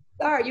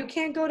 Sorry, you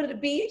can't go to the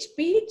beach.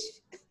 Beach?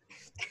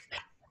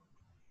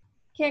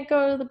 Can't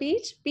go to the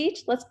beach.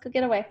 Beach? Let's go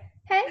get away.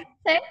 Hey,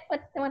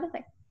 what I want to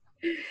say.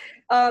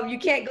 You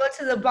can't go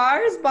to the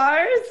bars.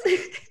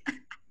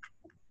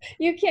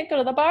 You can't go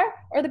to the bar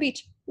or the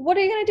beach. What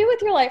are you going to do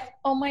with your life?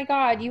 Oh my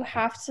God, you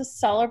have to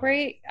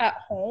celebrate at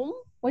home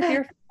with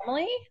your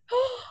family?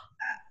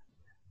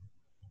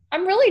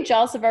 I'm really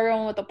jealous of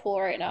everyone with a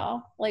pool right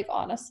now. Like,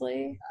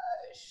 honestly.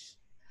 Gosh.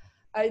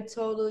 I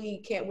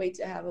totally can't wait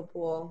to have a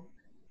pool.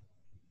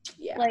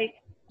 Yeah. Like,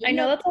 I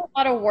know that's a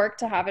lot of work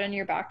to have it in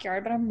your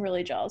backyard, but I'm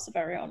really jealous of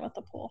everyone with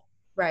a pool.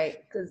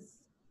 Right. Because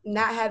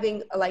not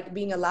having, like,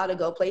 being allowed to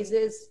go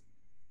places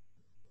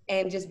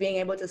and just being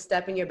able to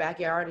step in your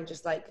backyard and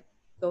just like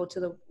go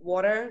to the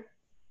water.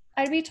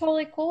 I'd be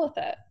totally cool with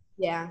it.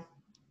 Yeah.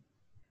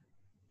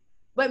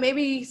 But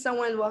maybe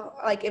someone will,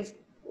 like, if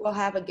we'll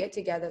have a get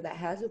together that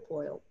has a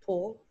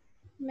pool.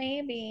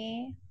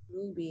 Maybe.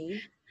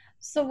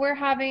 So we're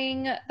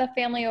having the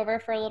family over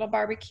for a little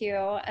barbecue,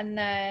 and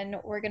then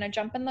we're going to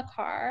jump in the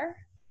car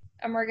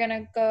and we're going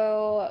to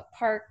go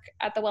park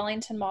at the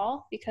Wellington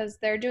Mall because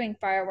they're doing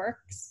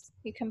fireworks.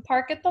 You can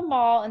park at the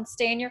mall and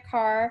stay in your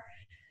car.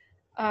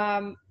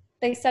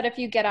 They said if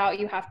you get out,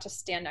 you have to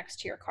stand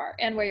next to your car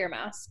and wear your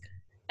mask.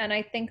 And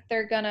I think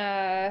they're going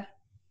to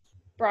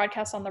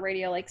broadcast on the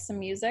radio like some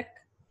music,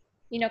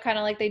 you know, kind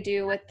of like they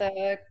do with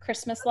the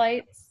Christmas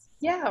lights.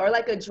 Yeah, or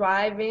like a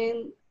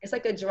drive-in It's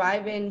like a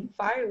drive-in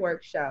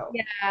fireworks show.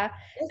 Yeah.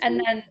 It's And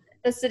really- then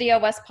the city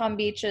of West Palm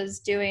Beach is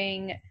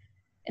doing,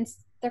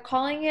 they're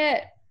calling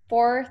it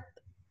Fourth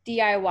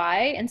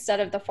DIY instead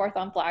of the Fourth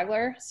on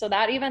Flagler. So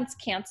that event's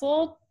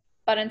canceled,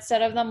 but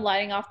instead of them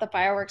lighting off the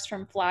fireworks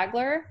from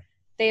Flagler,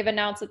 they've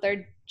announced that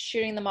they're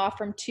shooting them off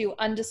from 2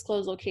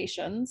 undisclosed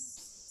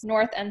locations,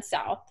 north and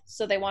south.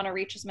 So they want to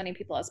reach as many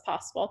people as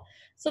possible.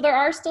 So there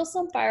are still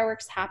some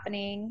fireworks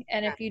happening.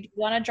 And if you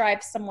want to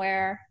drive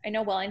somewhere, I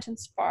know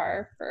Wellington's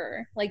far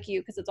for like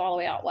you because it's all the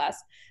way out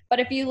west. But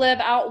if you live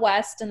out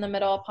west in the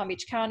middle of Palm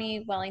Beach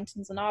County,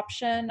 Wellington's an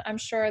option. I'm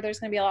sure there's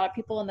going to be a lot of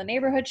people in the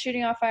neighborhood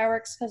shooting off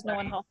fireworks because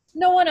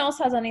no one else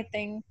has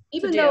anything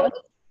even to though do. it's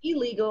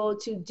illegal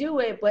to do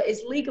it, but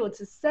it's legal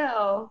to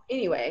sell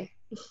anyway.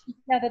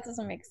 Yeah, that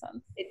doesn't make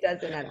sense. It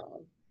doesn't at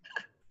all.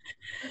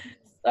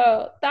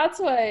 So that's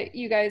what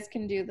you guys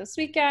can do this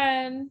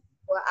weekend.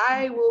 Well,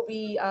 I will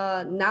be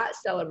not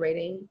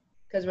celebrating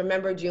because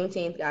remember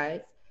Juneteenth,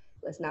 guys.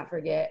 Let's not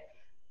forget.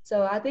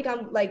 So I think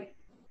I'm like,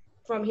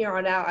 from here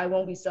on out, I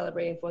won't be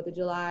celebrating 4th of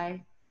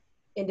July.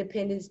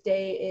 Independence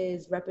Day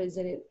is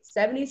represented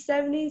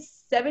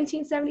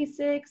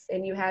 1776,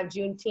 and you have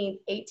Juneteenth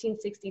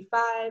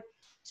 1865.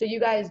 So you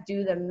guys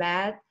do the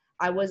math.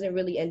 I wasn't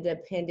really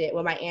independent.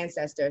 Well, my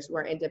ancestors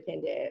were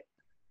independent.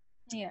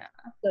 Yeah.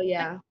 So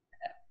yeah.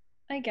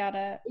 I get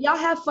it. Y'all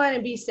have fun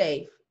and be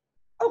safe.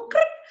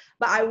 Okay.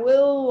 But I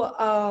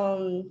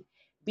will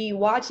be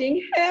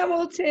watching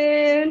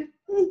Hamilton.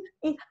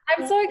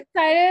 I'm so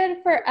excited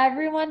for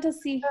everyone to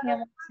see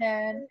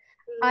Hamilton.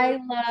 I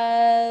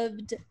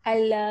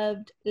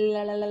loved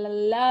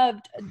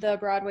the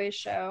Broadway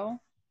show.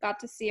 Got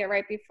to see it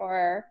right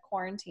before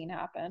quarantine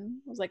happened.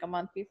 It was like a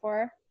month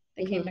before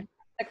they came to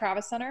the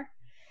Kravis Center.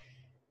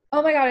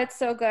 Oh my God, it's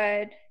so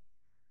good.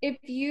 If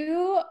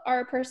you are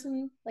a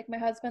person like my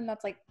husband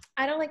that's like,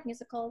 I don't like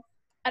musicals,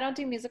 I don't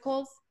do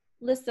musicals,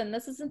 listen,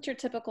 this isn't your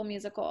typical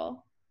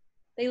musical.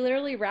 They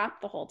literally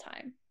rap the whole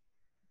time.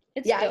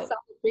 It's dope. I saw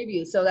the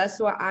preview. So that's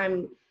what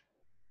I'm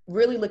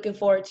really looking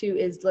forward to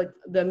is like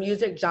the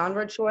music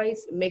genre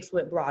choice mixed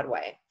with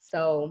Broadway.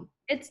 So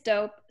it's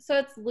dope. So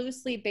it's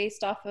loosely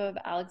based off of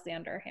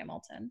Alexander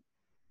Hamilton.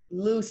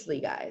 Loosely,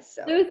 guys.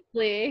 So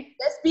loosely.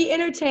 Let's be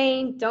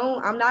entertained.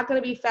 I'm not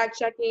going to be fact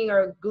checking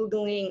or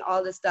Googling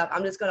all this stuff.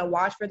 I'm just going to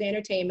watch for the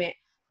entertainment.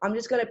 I'm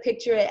just going to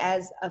picture it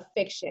as a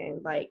fiction.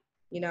 Like,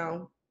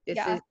 this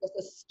is just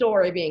a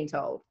story being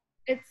told.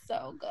 It's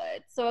so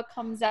good. So it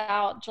comes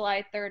out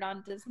July 3rd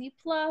on Disney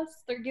Plus.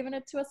 They're giving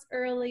it to us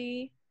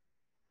early.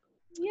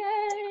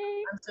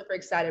 Yay! I'm super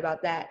excited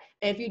about that.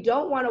 And if you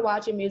don't want to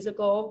watch a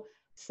musical,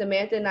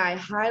 Samantha and I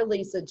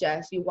highly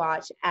suggest you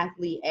watch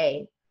Athlete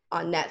A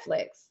on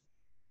Netflix.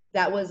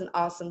 That was an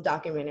awesome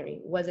documentary,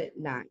 was it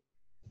not?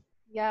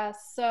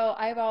 Yes. So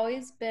I've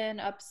always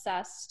been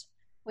obsessed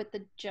with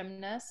the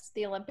gymnast,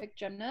 the Olympic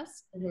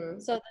gymnast. Mm-hmm.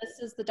 So this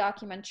is the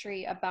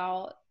documentary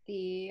about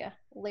the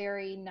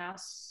Larry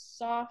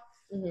Nassar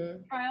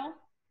trial,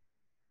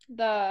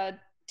 the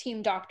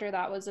team doctor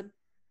that was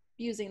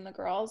abusing the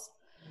girls.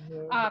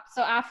 Mm-hmm.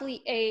 So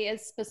Athlete A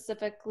is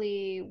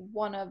specifically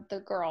one of the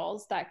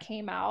girls that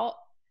came out,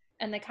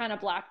 and they kind of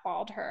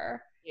blackballed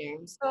her. Yeah.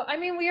 So, I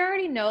mean, we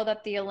already know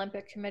that the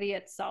Olympic Committee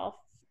itself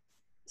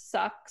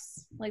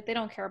sucks. Like, they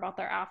don't care about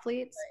their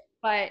athletes.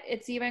 Right. But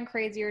it's even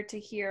crazier to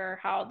hear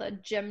how the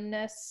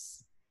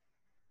gymnasts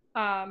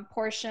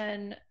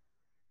portion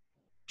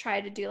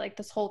tried to do, like,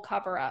 this whole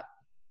cover-up.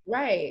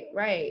 Right.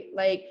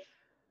 Like,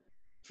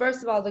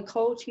 first of all, the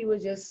coach, he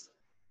was just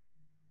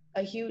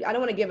a huge – I don't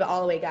want to give it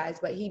all away, guys,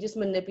 but he just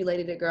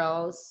manipulated the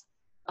girls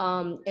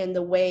in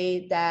the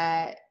way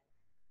that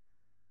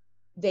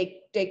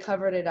they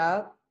covered it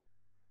up.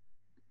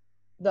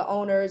 The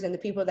owners and the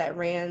people that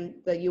ran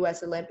the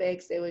U.S.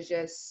 Olympics, it was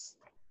just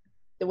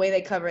the way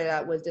they covered it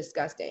up was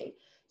disgusting.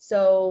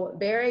 So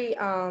very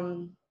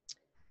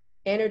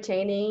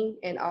entertaining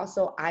and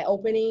also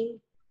eye-opening,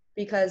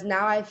 because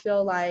now I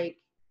feel like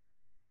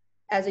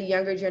as a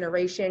younger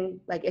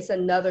generation, like it's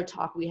another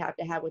talk we have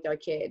to have with our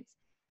kids.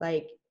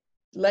 Like,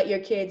 let your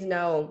kids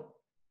know,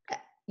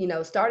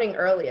 starting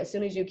early, as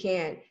soon as you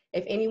can.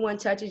 If anyone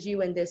touches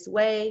you in this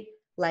way,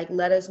 like,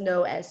 let us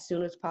know as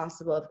soon as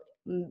possible.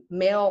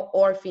 Male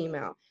or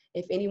female,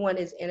 if anyone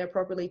is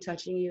inappropriately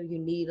touching you, you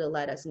need to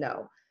let us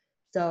know.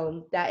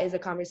 So that is a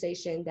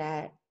conversation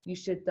that you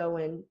should throw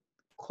in,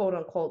 quote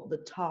unquote, the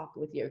talk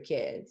with your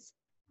kids.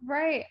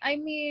 Right. I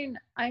mean,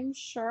 I'm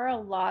sure a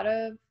lot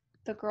of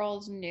the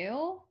girls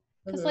knew,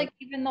 because like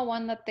even the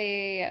one that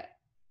they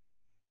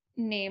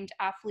named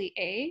Athlete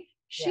A,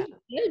 she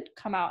did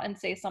come out and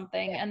say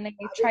something, and they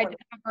tried to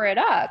cover it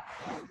up.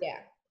 Yeah.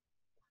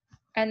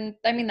 And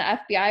I mean, the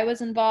FBI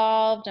was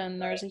involved,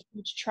 and there's a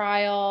huge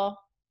trial.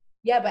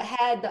 Yeah, but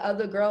had the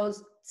other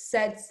girls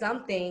said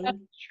something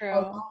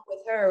along with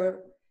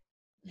her,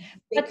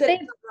 they couldn't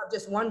cover up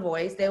just one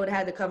voice. They would have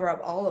had to cover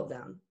up all of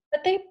them.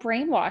 But they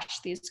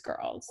brainwashed these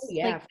girls. Oh,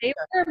 yeah, like they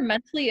were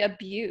mentally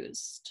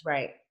abused.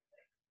 Right.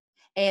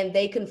 And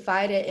they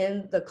confided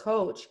in the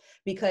coach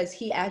because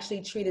he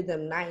actually treated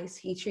them nice.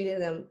 He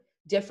treated them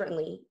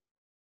differently.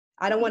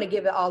 I don't want to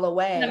give it all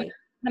away.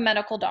 The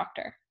medical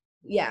doctor.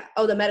 Yeah.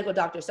 Oh, the medical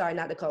doctor. Sorry,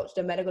 not the coach.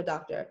 The medical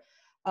doctor.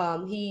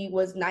 He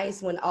was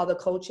nice when all the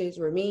coaches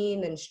were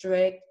mean and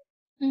strict.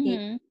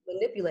 He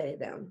manipulated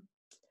them.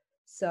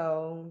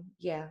 So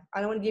yeah, I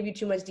don't want to give you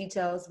too much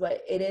details,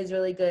 but it is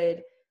really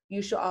good.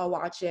 You should all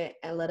watch it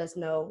and let us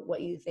know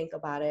what you think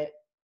about it.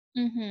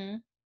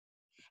 And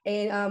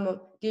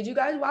did you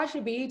guys watch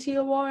the BET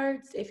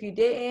Awards? If you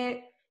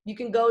didn't, you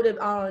can go to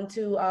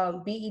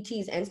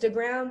BET's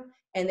Instagram,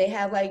 and they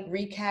have like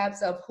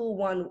recaps of who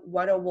won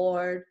what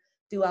award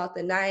throughout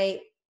the night.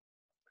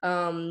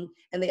 And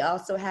they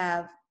also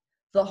have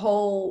the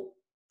whole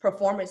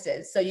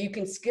performances, so you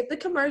can skip the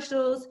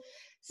commercials,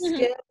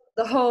 skip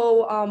the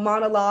whole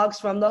monologues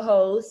from the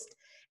host,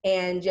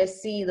 and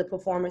just see the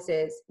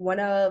performances. One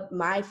of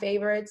my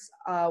favorites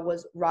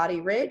was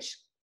Roddy Ricch.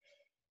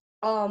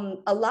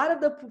 A lot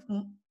of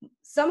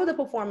some of the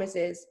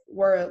performances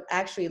were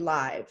actually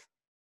live,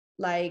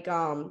 like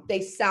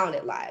they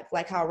sounded live,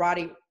 like how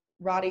Roddy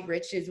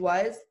Ricch's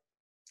was.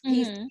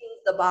 He sings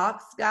the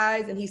box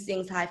guys and he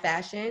sings high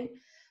fashion.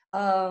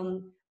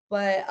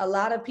 But a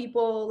lot of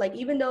people, like,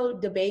 even though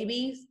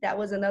DaBaby, that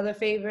was another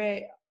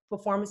favorite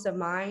performance of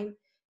mine,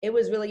 it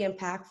was really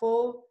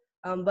impactful.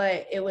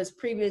 But it was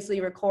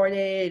previously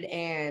recorded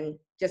and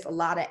just a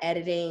lot of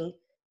editing,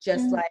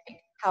 just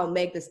like how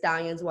Meg Thee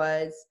Stallions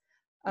was.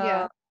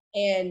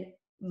 And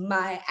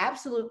my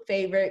absolute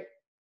favorite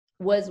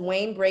was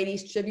Wayne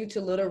Brady's tribute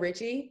to Little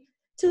Richie.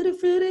 To the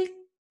fruity,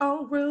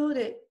 on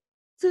rooted,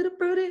 to the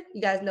fruity.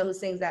 You guys know who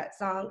sings that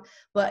song.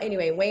 But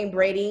anyway, Wayne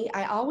Brady,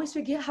 I always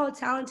forget how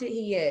talented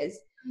he is.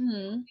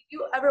 Did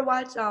you ever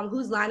watch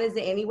Whose Line Is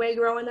It Anyway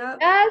growing up?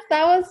 Yes,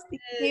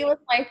 he was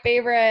my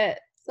favorite.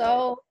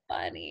 So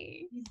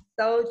funny. He's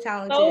so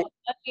talented. So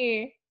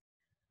funny.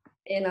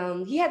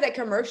 And he had that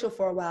commercial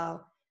for a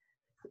while.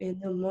 In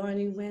the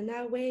morning when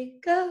I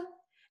wake up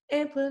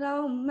and put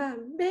on my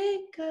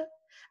makeup,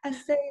 I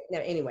say, no,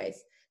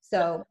 anyways.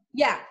 So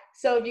yeah.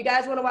 So if you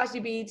guys want to watch the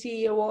BET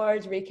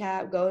Awards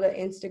recap, go to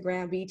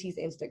Instagram, BET's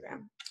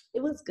Instagram.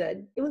 It was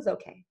good. It was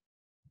okay.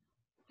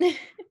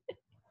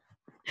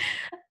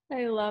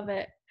 I love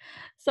it.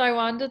 So I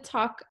wanted to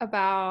talk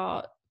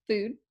about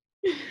food.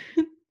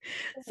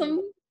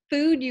 Some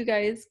food you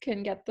guys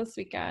can get this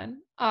weekend.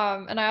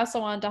 And I also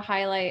wanted to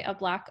highlight a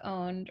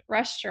Black-owned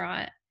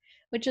restaurant,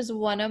 which is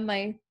one of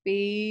my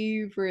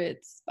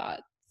favorite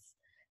spots.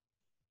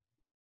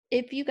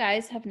 If you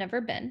guys have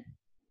never been,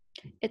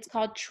 it's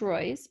called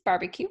Troy's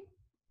Barbecue.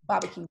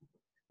 Barbecue.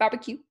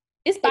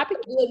 It's barbecue.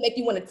 It would make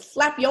you want to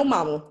slap your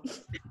mama.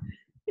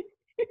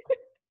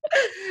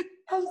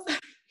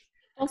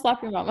 Don't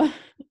slap your mama.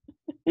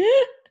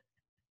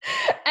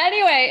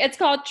 Anyway, it's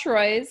called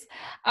Troy's.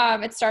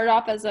 It started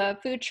off as a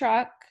food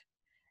truck,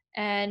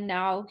 and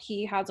now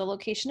he has a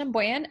location in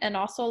Boyan and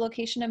also a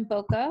location in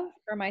Boca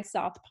for my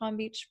South Palm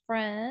Beach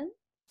friends.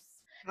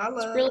 Hello.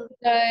 It's really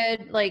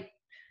good. Like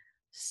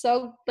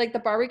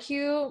the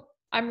barbecue,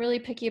 I'm really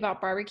picky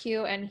about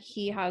barbecue, and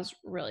he has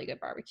really good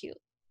barbecue.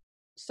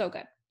 So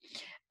good.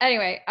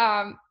 Anyway,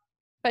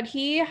 but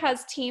he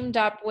has teamed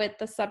up with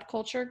the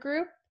Subculture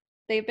Group.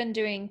 They've been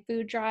doing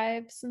food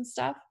drives and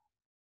stuff.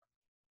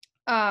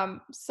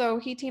 So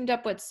he teamed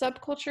up with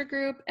Subculture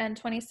Group and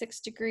 26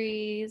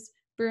 Degrees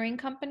Brewing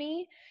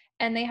Company,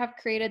 and they have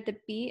created the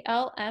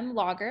BLM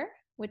Lager,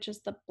 which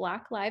is the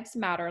Black Lives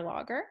Matter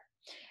Lager.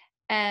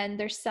 And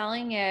they're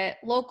selling it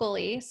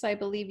locally, so I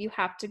believe you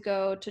have to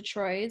go to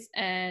Troy's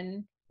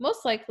and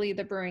most likely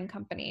the brewing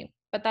company,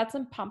 but that's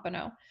in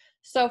Pompano.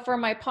 So for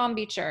my Palm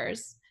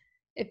Beachers,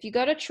 if you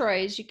go to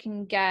Troy's, you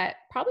can get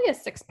probably a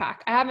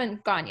 6-pack. I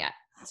haven't gone yet,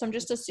 so I'm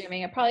just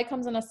assuming it probably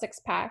comes in a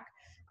 6-pack.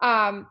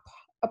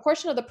 A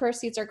portion of the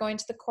proceeds are going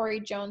to the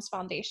Corey Jones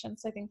Foundation,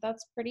 so I think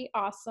that's pretty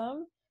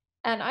awesome.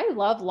 And I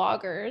love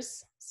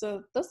lagers,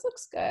 so this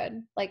looks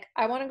good. Like,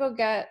 I want to go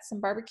get some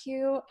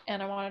barbecue,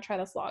 and I want to try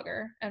this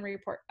lager and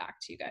report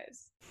back to you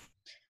guys.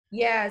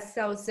 Yeah,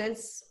 so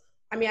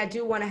I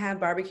do want to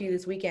have barbecue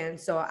this weekend,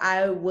 so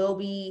I will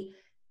be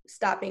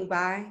stopping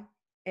by,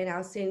 and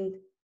I'll send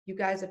you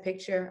guys a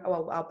picture.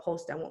 Oh, I'll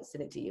post. I won't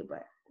send it to you,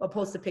 but I'll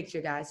post a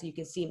picture, guys, so you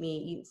can see me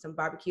eating some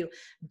barbecue.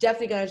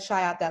 Definitely going to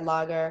try out that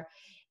lager.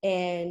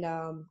 And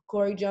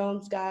Corey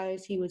Jones,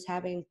 guys, he was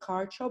having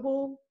car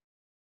trouble,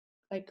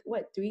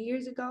 3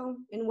 years ago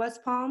in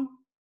West Palm.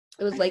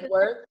 It was Lake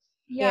Worth.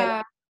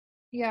 Yeah.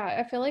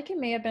 I feel like it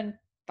may have been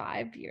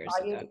 5 years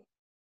ago.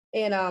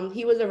 And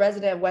he was a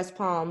resident of West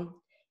Palm.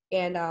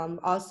 And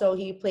also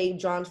he played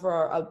drums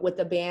with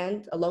a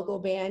band, a local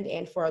band,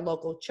 and for a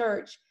local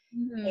church.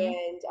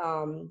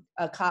 And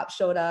a cop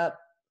showed up,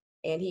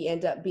 and he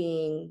ended up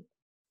being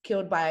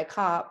killed by a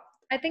cop.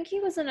 I think he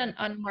was in an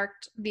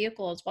unmarked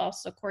vehicle as well,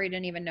 so Corey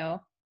didn't even know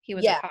he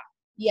was a cop.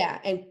 Yeah,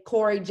 and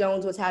Corey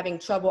Jones was having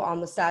trouble on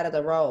the side of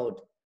the road.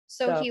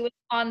 So he was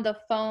on the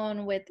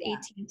phone with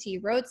AT&T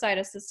roadside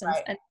assistance,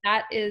 right.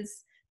 And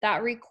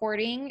that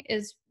recording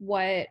is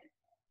what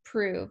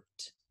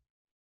proved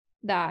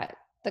that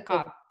the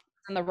cop was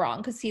in the wrong,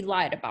 because he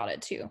lied about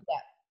it too. Yeah.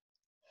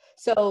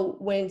 So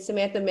when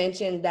Samantha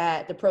mentioned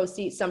that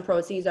some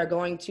proceeds are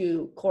going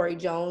to Corey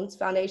Jones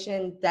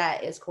Foundation,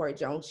 that is Corey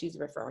Jones she's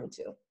referring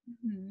to.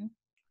 Mm-hmm.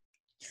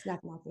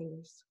 Snap my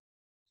fingers.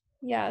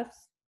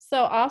 Yes.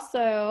 So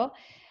also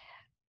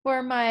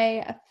for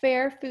my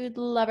fair food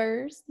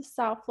lovers, the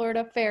South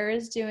Florida Fair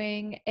is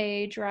doing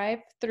a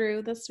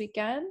drive-through this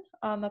weekend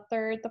on the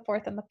 3rd, the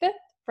 4th, and the 5th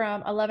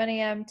from 11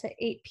 a.m. to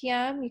 8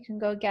 p.m. You can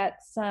go get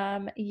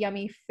some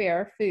yummy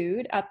fair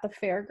food at the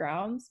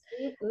fairgrounds.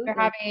 They're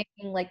having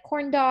like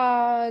corn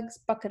dogs,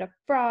 bucket of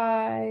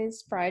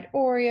fries, fried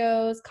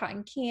Oreos,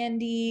 cotton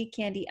candy,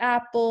 candy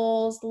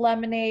apples,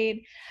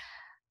 lemonade.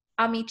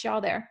 I'll meet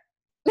y'all there.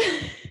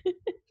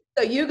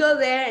 So you go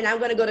there and I'm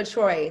going to go to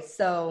Troy.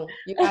 So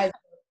you guys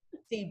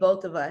see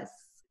both of us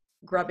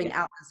grubbing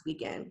out this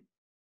weekend.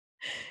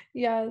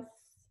 Yes.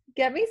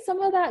 Get me some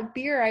of that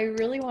beer. I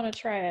really want to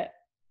try it.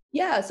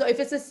 Yeah. So if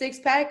it's a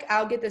 6-pack,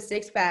 I'll get the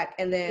 6-pack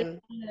and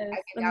then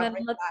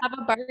let's have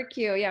a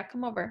barbecue. Yeah,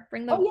 come over.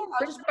 Bring the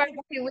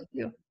barbecue with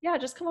you. Yeah,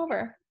 just come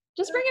over.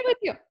 Just bring it with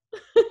you.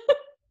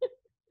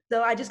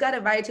 So I just got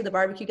invited to the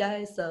barbecue,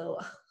 guys. So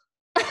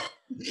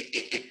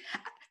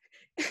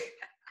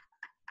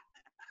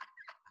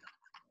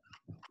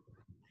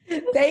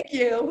thank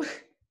you.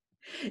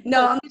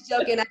 No, I'm just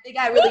joking. I think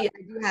I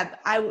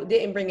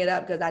didn't bring it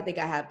up because I think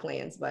I have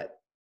plans, but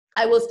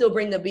I will still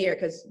bring the beer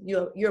because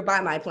you're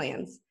by my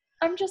plans.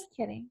 I'm just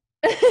kidding.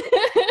 All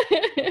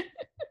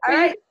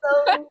right.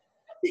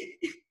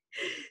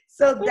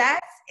 So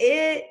that's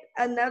it.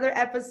 Another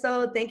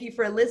episode. Thank you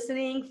for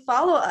listening.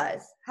 Follow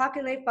us. How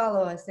can they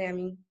follow us,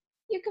 Sammy?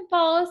 You can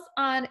follow us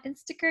on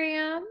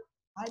Instagram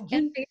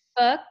and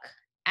Facebook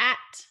at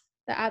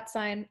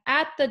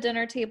the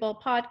Dinner Table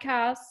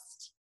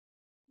Podcast.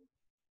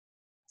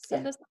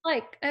 Send us a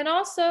like. And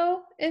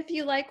also, if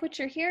you like what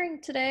you're hearing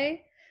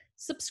today,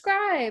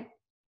 subscribe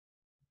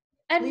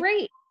and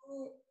rate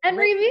and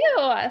review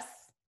us.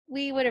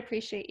 We would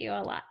appreciate you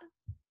a lot.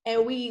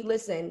 And we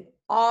listen,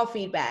 all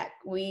feedback.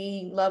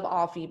 We love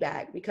all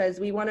feedback because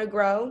we want to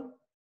grow.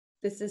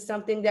 This is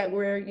something that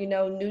we're,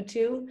 new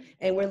to,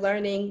 and we're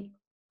learning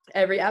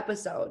every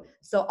episode.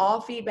 So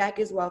all feedback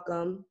is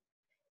welcome.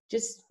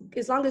 Just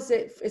as long as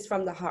it is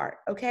from the heart,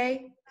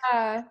 okay?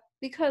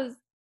 Because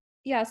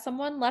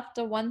someone left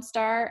a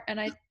 1-star,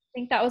 and I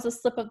think that was a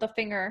slip of the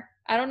finger.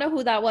 I don't know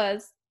who that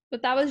was,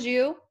 but that was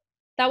you.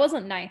 That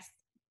wasn't nice.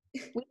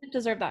 We didn't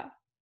deserve that.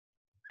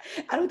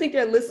 I don't think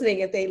they're listening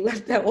if they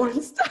left that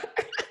 1-star.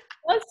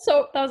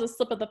 That was a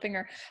slip of the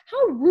finger.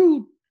 How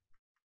rude.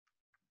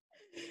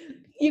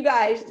 You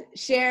guys,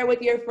 share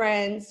with your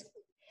friends.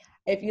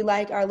 If you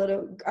like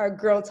our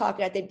girl talk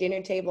at the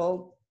dinner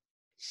table,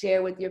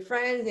 share with your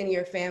friends and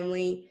your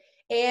family,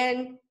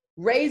 and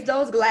raise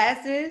those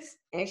glasses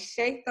and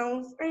shake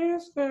those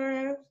hands.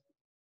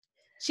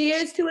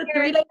 Cheers to a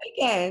 3-day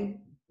weekend.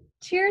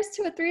 Cheers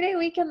to a 3-day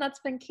weekend that's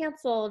been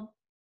canceled.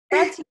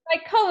 Brought to you by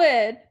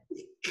COVID.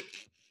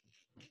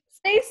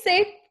 Stay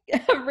safe,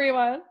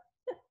 everyone.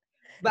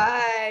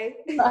 Bye.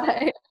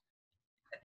 Bye.